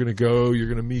going to go, you're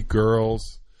going to meet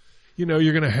girls, you're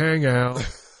going to hang out,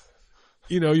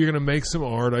 you're going to make some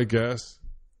art, I guess.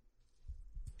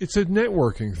 It's a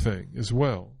networking thing as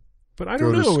well. But I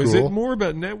don't know. Is it more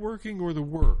about networking or the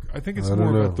work? I think it's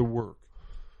more about the work.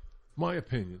 My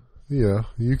opinion. Yeah,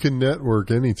 you can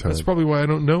network anytime. That's probably why I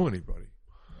don't know anybody.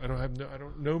 I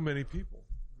don't know many people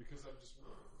because I'm just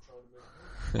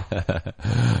trying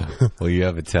to make. Well, you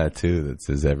have a tattoo that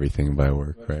says everything by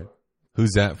work, right?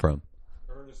 Who's that from?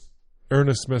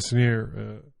 Ernest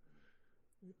Messenier,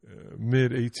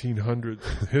 mid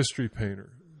 1800s history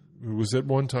painter, who was at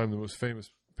one time the most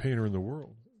famous painter in the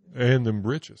world and the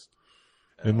richest,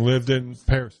 and lived in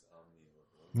Paris.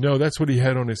 No, that's what he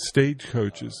had on his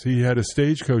stagecoaches. He had a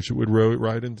stagecoach that would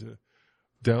ride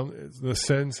down the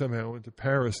Seine somehow into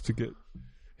Paris to get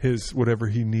his whatever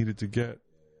he needed to get.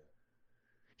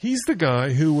 He's the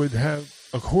guy who would have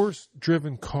a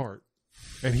horse-driven cart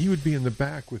And he would be in the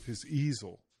back with his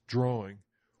easel drawing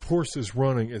horses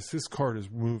running as this cart is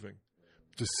moving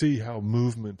to see how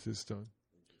movement is done.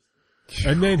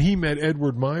 And then he met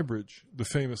Edward Muybridge, the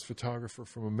famous photographer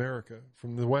from America,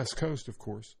 from the West Coast, of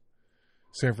course,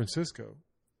 San Francisco.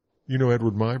 You know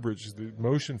Edward Muybridge, the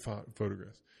motion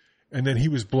photographs. And then he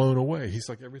was blown away. He's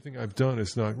like, everything I've done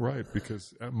is not right,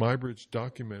 because Muybridge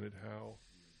documented how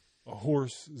a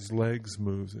horse's legs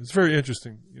moves. It's very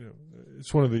interesting. You know,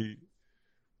 it's one of the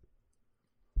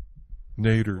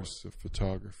naders of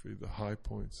photography, the high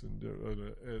points, and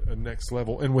a next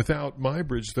level. And without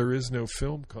Muybridge, there is no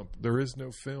film. There is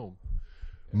no film.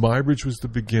 Muybridge was the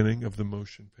beginning of the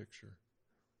motion picture.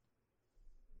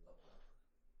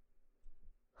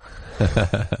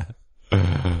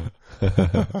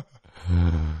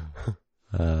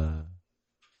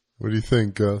 What do you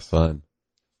think, Gus? Fun.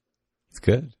 It's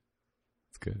good.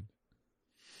 It's good.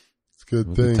 It's good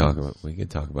We thing. can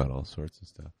talk about all sorts of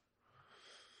stuff.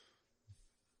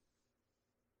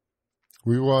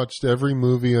 We watched every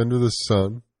movie under the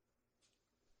sun.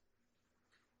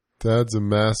 Dad's a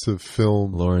massive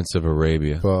film Lawrence of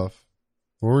Arabia. buff.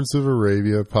 Lawrence of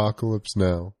Arabia, Apocalypse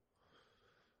Now,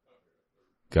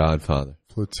 Godfather.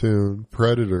 Platoon,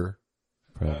 Predator,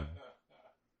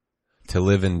 To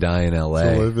Live and Die in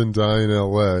L.A. To Live and Die in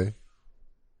L.A.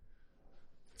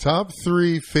 Top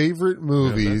 3 favorite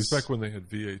movies. Yeah, that's back when they had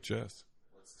VHS.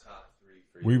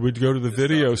 We would go to the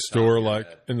video store, like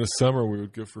in the summer, we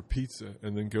would go for pizza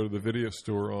and then go to the video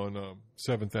store on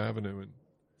 7th Avenue. And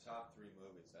Top 3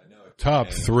 movies. I know it. top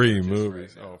 3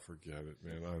 movies. Oh, forget it,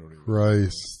 man. I don't even.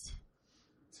 Christ.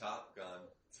 Top Gun.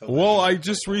 Well, I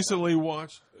just recently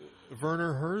watched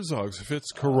Werner Herzog's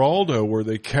Fitzcarraldo, where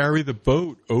they carry the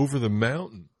boat over the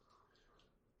mountain.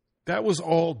 That was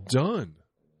all done.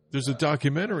 There's a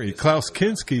documentary. Klaus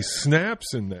Kinski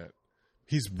snaps in that.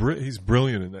 He's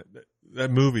brilliant in that. That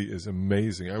movie is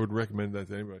amazing. I would recommend that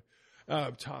to anybody.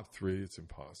 Top 3, it's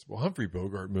impossible. Humphrey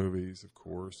Bogart movies, of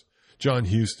course. John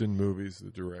Huston movies, the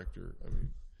director. I mean,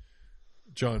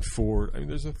 John Ford. I mean,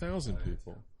 there's 1,000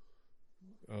 people.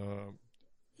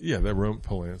 Yeah, that Roman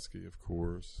Polanski, of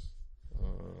course.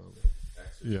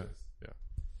 Yeah.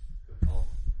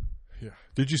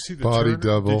 Did you see the Body Turner?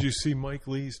 Double? Did you see Mike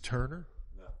Lee's Turner?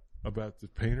 No. About the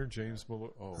painter James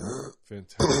Malone? Oh,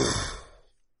 fantastic!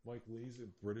 Mike Lee's a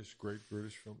great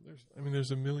British film.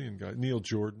 There's a million guys. Neil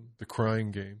Jordan, The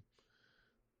Crying Game.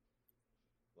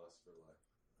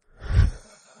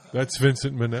 That's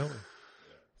Vincent Minnelli,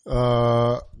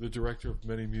 the director of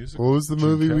many musicals. What was the Jim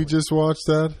movie Kelly. we just watched,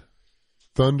 Dad?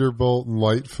 Thunderbolt and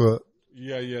Lightfoot.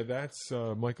 Yeah, that's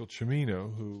Michael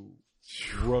Cimino, who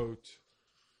wrote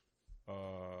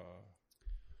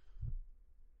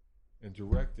and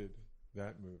directed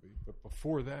that movie. But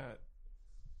before that,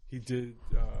 he did,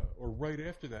 or right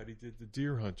after that, he did The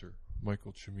Deer Hunter,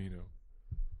 Michael Cimino.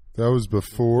 That was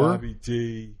before Bobby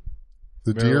D.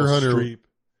 The Meryl Deer Hunter. Streep.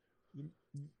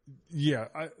 Yeah,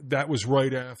 that was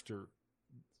right after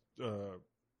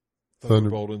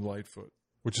Thunderbolt and Lightfoot,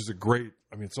 which is a great.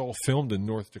 I mean, it's all filmed in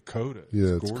North Dakota.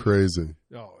 Yeah, it's crazy.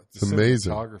 Oh, It's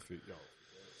amazing. Cinematography. Oh.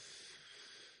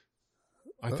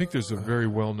 I think there's a very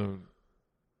well-known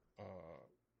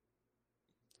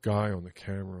guy on the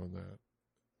camera on that.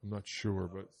 I'm not sure,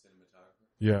 but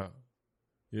yeah,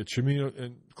 Cimino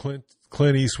and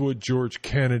Clint Eastwood, George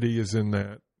Kennedy is in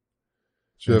that.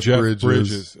 Jeff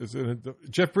Bridges. Is in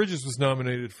it. Jeff Bridges was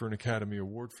nominated for an Academy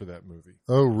Award for that movie.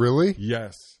 Oh, really?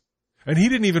 Yes, and he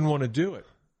didn't even want to do it.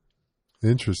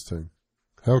 Interesting.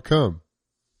 How come?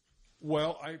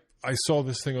 Well, I saw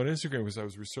this thing on Instagram as I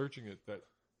was researching it that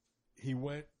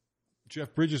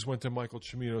Jeff Bridges went to Michael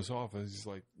Cimino's office. He's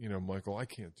like, Michael, I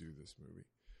can't do this movie.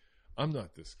 I'm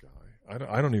not this guy.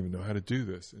 I don't even know how to do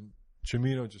this. And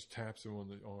Cimino just taps him on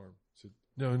the arm. Said,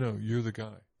 no, you're the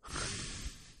guy.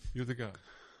 You're the guy.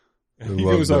 And he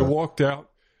goes, I walked out,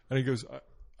 and he goes,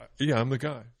 yeah, I'm the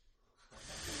guy.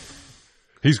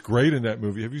 He's great in that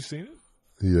movie. Have you seen it?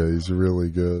 Yeah, he's really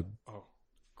good. Oh,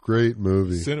 great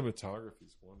movie. Cinematography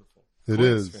is wonderful. It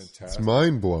Clint's is. fantastic. It's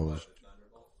mind-blowing.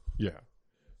 Yeah.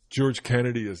 George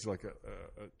Kennedy is like a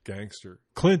gangster.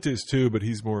 Clint is too, but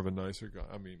he's more of a nicer guy.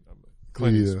 I mean,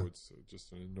 Clint Eastwood's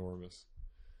just an enormous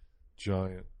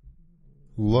giant.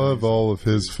 Love all of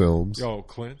his films. Oh,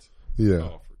 Clint? Yeah.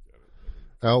 Oh, forget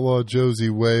it. Outlaw Josie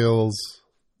Wales.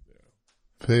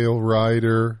 Yeah. Pale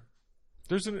Rider.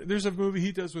 There's a movie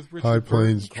he does with Richard High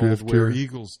Plains Burton called Drifter. Where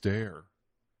Eagles Dare.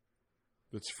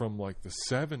 That's from like the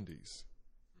 70s.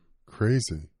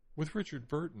 Crazy. With Richard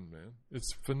Burton, man.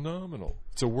 It's phenomenal.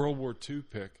 It's a World War II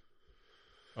pick.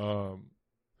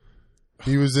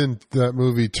 He was in that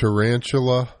movie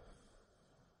Tarantula.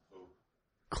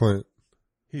 Clint.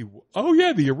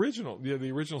 The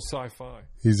original sci-fi.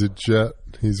 He's a jet.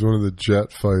 He's one of the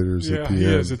jet fighters at the end. He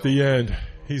is at the end.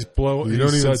 He's blowing. You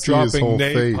don't even see his dropping whole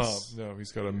napalm. face. No,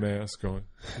 he's got a mask on.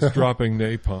 He's dropping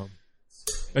napalm,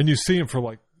 and you see him for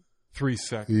like 3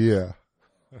 seconds. Yeah,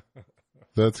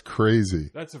 that's crazy.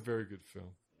 That's a very good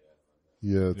film.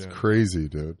 Yeah, it's crazy,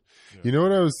 dude. Yeah. You know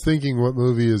what I was thinking? What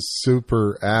movie is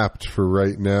super apt for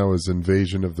right now is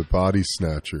Invasion of the Body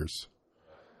Snatchers.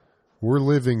 We're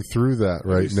living through that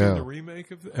right now.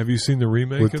 Have you seen the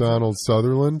remake with Donald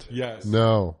Sutherland? Yes.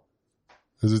 No.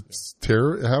 Is it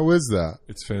terror? How is that?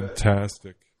 It's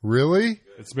fantastic. Really?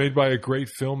 It's made by a great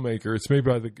filmmaker. It's made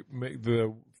by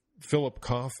the Philip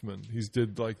Kaufman. He's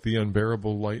did like The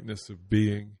Unbearable Lightness of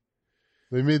Being.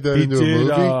 They made that into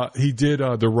a movie? He did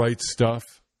The Right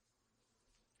Stuff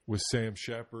with Sam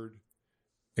Shepard,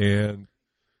 and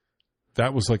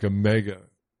that was like a mega.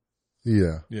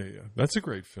 Yeah. That's a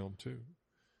great film too.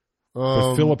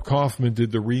 But Philip Kaufman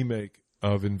did the remake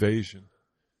of Invasion.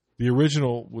 The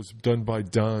original was done by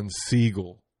Don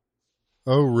Siegel.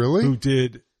 Oh, really? Who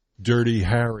did Dirty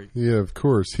Harry? Yeah, of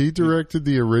course. He directed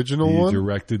the original one? He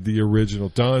directed the original.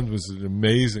 Don was an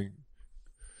amazing.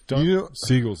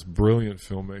 Siegel's brilliant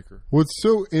filmmaker. What's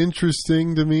so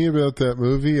interesting to me about that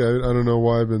movie, I don't know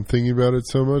why I've been thinking about it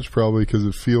so much, probably because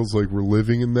it feels like we're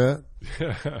living in that.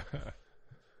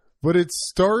 But it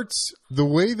starts, the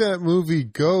way that movie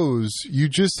goes, you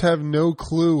just have no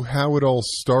clue how it all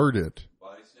started.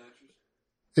 Body Snatchers?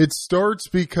 It starts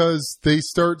because they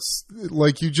start,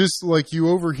 you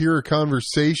overhear a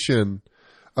conversation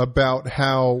about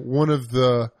how one of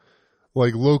the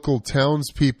local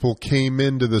townspeople came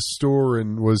into the store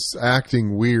and was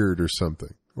acting weird or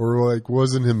something, or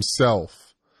wasn't himself.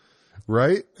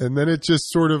 Right? And then it just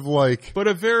sort of but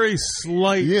a very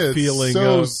slight feeling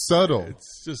so of subtle.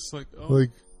 It's just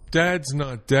Dad's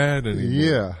not Dad anymore.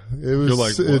 Yeah. It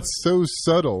was it's so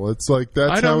subtle. It's that's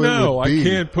I don't how know. it would be. I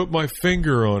can't put my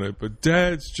finger on it, but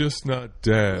Dad's just not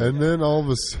Dad. And then all of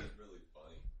a sudden,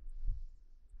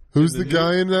 who's the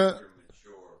guy in that?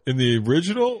 In the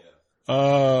original?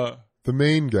 The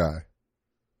main guy.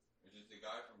 Is it the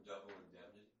guy from Double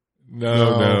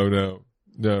Indemnity?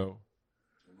 No.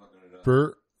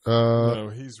 Bert, no,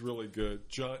 he's really good.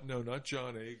 Not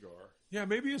John Agar. Yeah,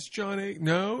 maybe it's John Agar.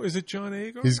 No, is it John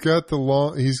Agar? He's got the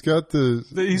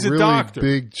he's really a doctor.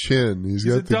 Big chin. He's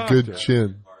got the doctor. good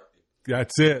chin.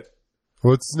 That's it.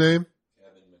 What's his name?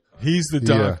 He's the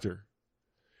doctor.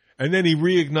 Yeah. And then he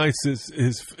reignites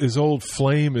his old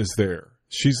flame is there.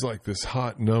 She's like this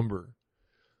hot number.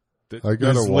 I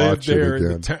gotta watch it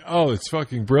again. It's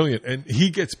fucking brilliant. And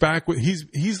he gets back with he's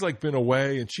been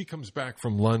away, and she comes back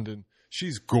from London.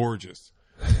 She's gorgeous,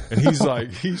 and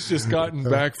he's just gotten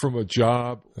back from a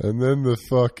job. And then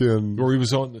or he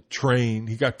was on the train.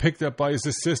 He got picked up by his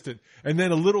assistant, and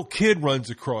then a little kid runs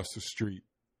across the street,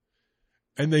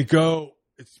 and they go.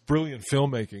 It's brilliant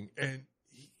filmmaking, and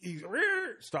he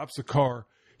stops the car.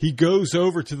 He goes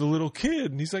over to the little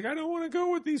kid, and he's like, "I don't want to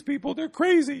go with these people. They're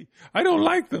crazy. I don't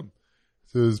like them."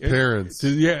 To his parents.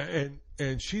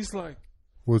 And she's like,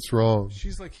 what's wrong?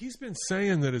 She's like, he's been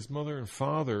saying that his mother and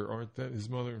father aren't that his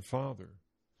mother and father.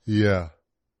 Yeah.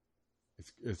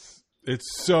 It's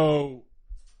so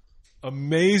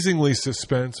amazingly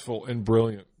suspenseful and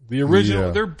brilliant. The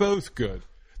original, they're both good.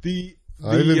 I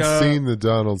haven't seen the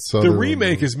Donald Sutherland. The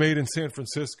remake is made in San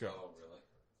Francisco. Oh,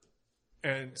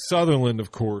 really? And Sutherland,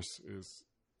 of course, is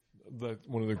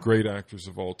one of the great actors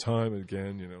of all time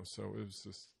again, so it was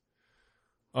just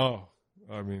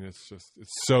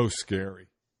it's so scary.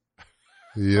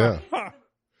 Yeah.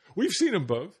 We've seen them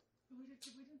both. We didn't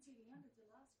see the end of the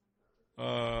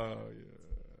last one.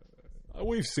 Yeah.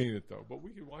 We've seen it though, but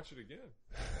we can watch it again.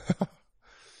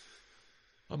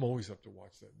 I'm always up to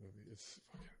watch that movie.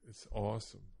 It's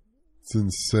awesome. It's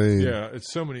insane. Yeah,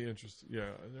 it's so many interesting. Yeah,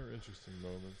 and there are interesting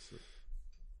moments that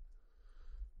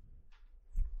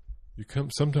you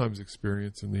sometimes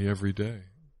experience in the everyday.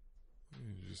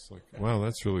 You're just like, wow,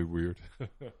 that's really weird.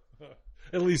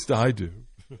 At least I do.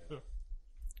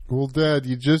 Well, Dad,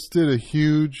 you just did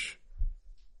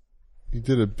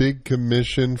a big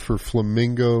commission for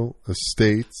Flamingo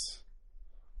Estates.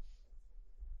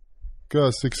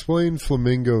 Gus, explain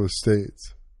Flamingo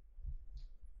Estates.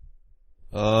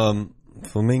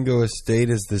 Flamingo Estate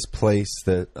is this place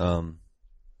that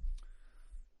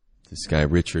this guy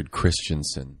Richard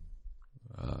Christensen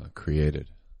created.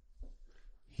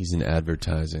 He's an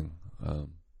advertising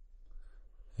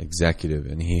executive,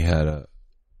 and he has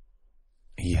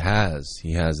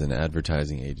an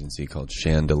advertising agency called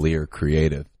Chandelier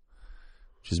Creative,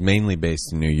 which is mainly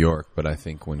based in New York. But I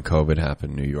think when COVID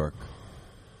happened, New York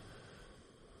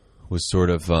was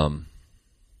sort of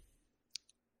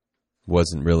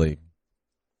wasn't really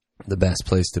the best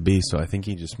place to be, so I think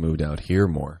he just moved out here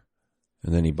more.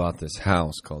 And then he bought this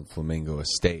house called Flamingo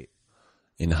Estate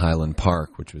in Highland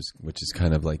Park, which is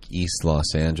kind of like East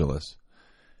Los Angeles.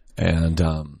 And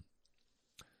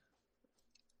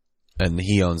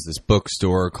he owns this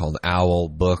bookstore called Owl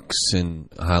Books in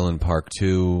Highland Park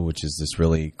too, which is this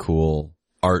really cool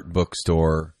art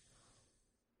bookstore.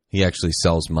 He actually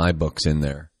sells my books in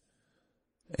there.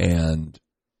 And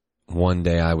one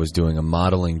day I was doing a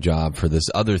modeling job for this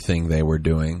other thing they were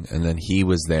doing, and then he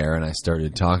was there, and I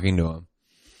started talking to him.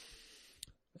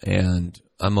 And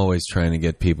I'm always trying to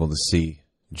get people to see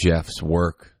Jeff's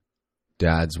work,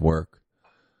 Dad's work.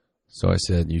 So I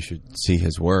said, you should see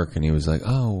his work. And he was like,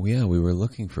 oh, yeah, we were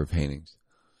looking for paintings.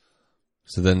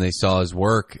 So then they saw his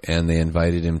work, and they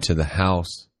invited him to the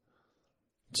house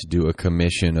to do a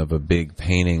commission of a big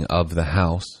painting of the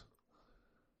house.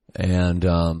 And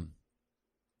the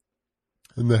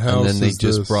house, and then they is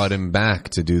just this... brought him back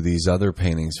to do these other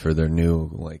paintings for their new,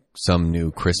 like some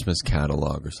new Christmas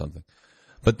catalog or something.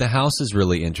 But the house is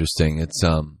really interesting. It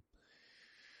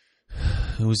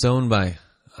was owned by,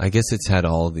 I guess it's had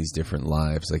all of these different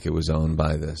lives. Like it was owned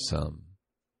by this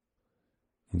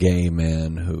gay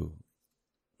man who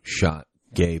shot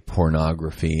gay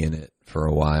pornography in it for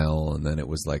a while, and then it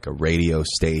was like a radio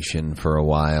station for a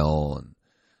while, and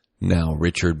now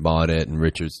Richard bought it, and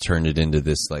Richard's turned it into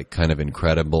this like kind of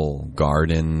incredible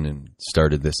garden and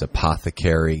started this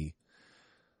apothecary.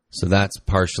 So that's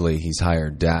partially he's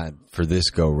hired Dad for this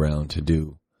go round to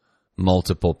do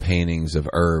multiple paintings of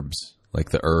herbs, like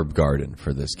the herb garden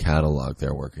for this catalog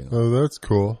they're working on. Oh, that's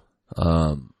cool.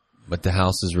 But the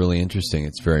house is really interesting.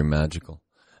 It's very magical.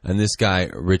 And this guy,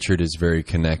 Richard, is very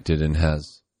connected and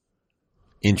has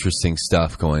interesting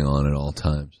stuff going on at all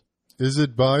times. Is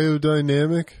it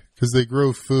biodynamic? Because they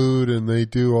grow food and they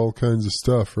do all kinds of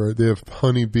stuff, right? They have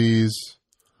honeybees.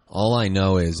 All I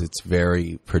know is it's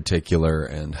very particular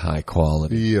and high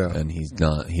quality. Yeah. And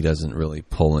he doesn't really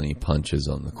pull any punches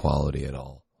on the quality at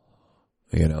all.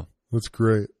 You know? That's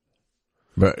great.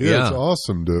 But yeah, it's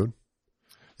awesome, dude.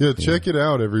 Yeah, check it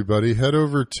out, everybody. Head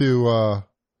over to,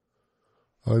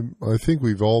 I think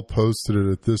we've all posted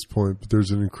it at this point, but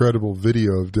there's an incredible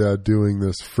video of Dad doing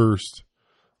this first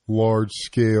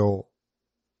large-scale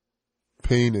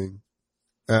painting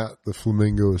at the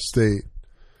Flamingo Estate.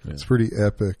 Yeah. It's pretty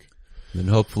epic. And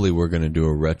hopefully we're going to do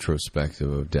a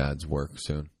retrospective of Dad's work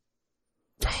soon.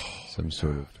 Some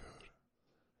sort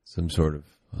of,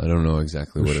 I don't know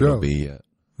exactly what it'll be yet.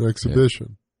 An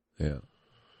exhibition. Yeah.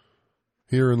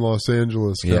 Here in Los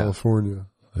Angeles, California.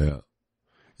 Yeah.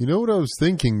 You know what I was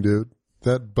thinking, dude?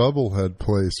 That Bubblehead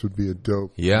place would be a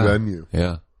dope venue.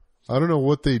 Yeah. I don't know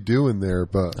what they do in there,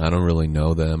 but I don't really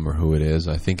know them or who it is.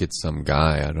 I think it's some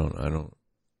guy. I don't.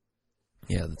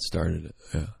 Yeah, that started it.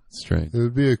 Yeah, it's strange. It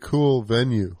would be a cool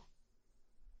venue.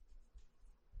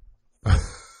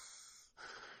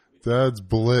 Dad's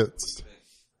blitzed.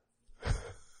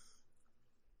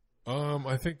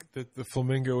 I think that the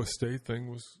Flamingo Estate thing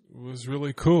was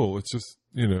really cool. It's just,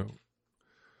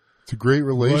 it's a great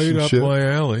relationship. Right up my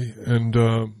alley. And,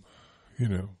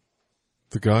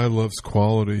 the guy loves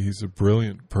quality. He's a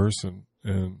brilliant person.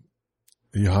 And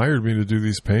he hired me to do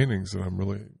these paintings, and I'm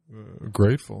really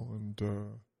grateful. And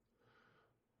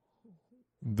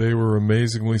they were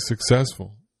amazingly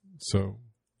successful. So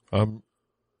I'm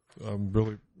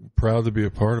really proud to be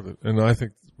a part of it. And I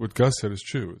think what Gus said is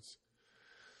true.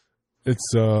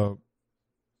 It's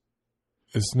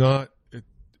not,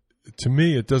 to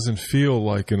me, it doesn't feel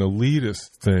like an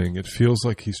elitist thing. It feels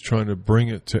like he's trying to bring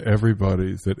it to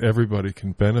everybody, that everybody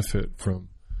can benefit from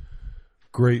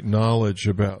great knowledge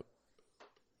about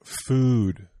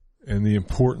food and the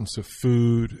importance of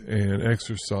food and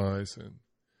exercise and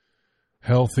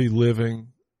healthy living.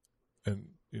 And,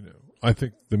 I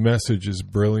think the message is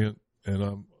brilliant,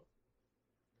 and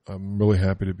I'm really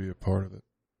happy to be a part of it.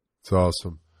 It's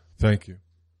awesome. Thank you.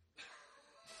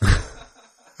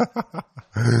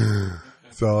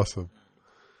 It's awesome.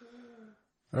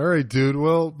 All right, dude.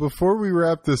 Well, before we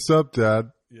wrap this up,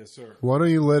 Dad. Yes, sir. Why don't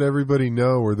you let everybody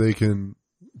know where they can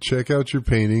check out your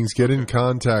paintings, get in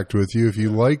contact with you. If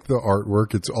you like the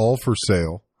artwork, it's all for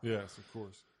sale. Yes, of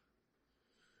course.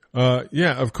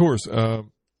 Yeah, of course.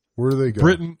 Where do they go?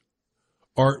 Britton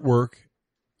Artwork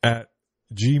at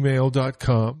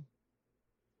gmail.com.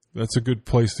 That's a good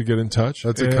place to get in touch.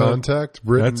 That's a contact?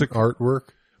 Britton Artwork?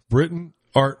 Britton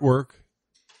Artwork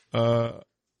at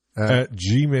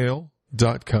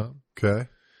gmail.com. Okay.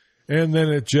 And then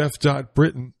at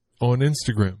jeff.britton on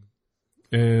Instagram.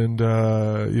 And,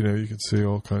 you can see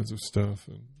all kinds of stuff.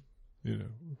 And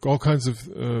all kinds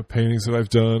of paintings that I've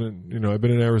done. And, I've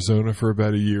been in Arizona for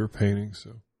about a year painting.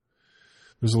 So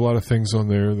there's a lot of things on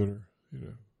there that are,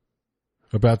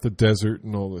 about the desert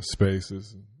and all the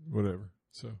spaces and whatever.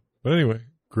 So, but anyway.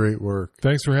 Great work.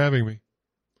 Thanks for having me.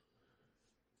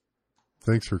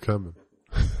 Thanks for coming.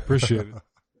 Appreciate it.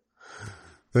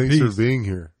 Thanks Peace. for being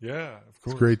here. Yeah, of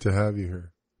course. It's great to have you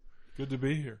here. Good to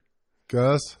be here.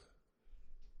 Gus?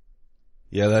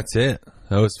 Yeah, that's it.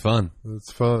 That was fun.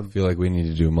 It's fun. I feel like we need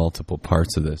to do multiple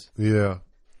parts of this. Yeah.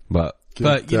 But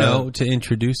to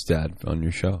introduce Dad on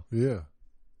your show. Yeah.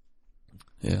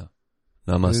 Yeah.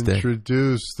 Namaste.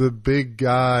 Introduce the big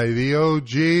guy, the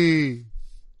OG.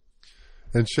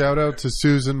 And shout out to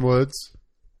Susan Woods,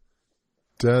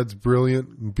 Dad's brilliant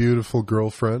and beautiful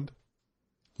girlfriend,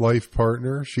 life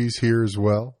partner. She's here as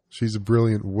well. She's a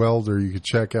brilliant welder. You can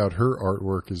check out her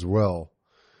artwork as well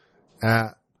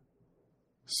at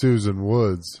Susan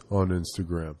Woods on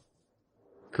Instagram.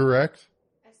 Correct?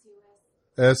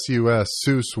 S-U-S,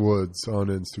 Seuss Woods on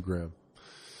Instagram.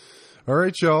 All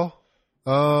right, y'all.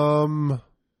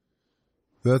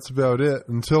 That's about it.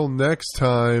 Until next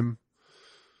time,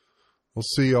 we'll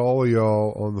see all of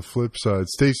y'all on the flip side.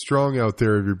 Stay strong out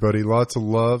there, everybody. Lots of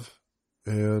love,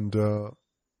 and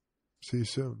see you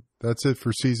soon. That's it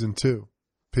for season 2.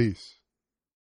 Peace.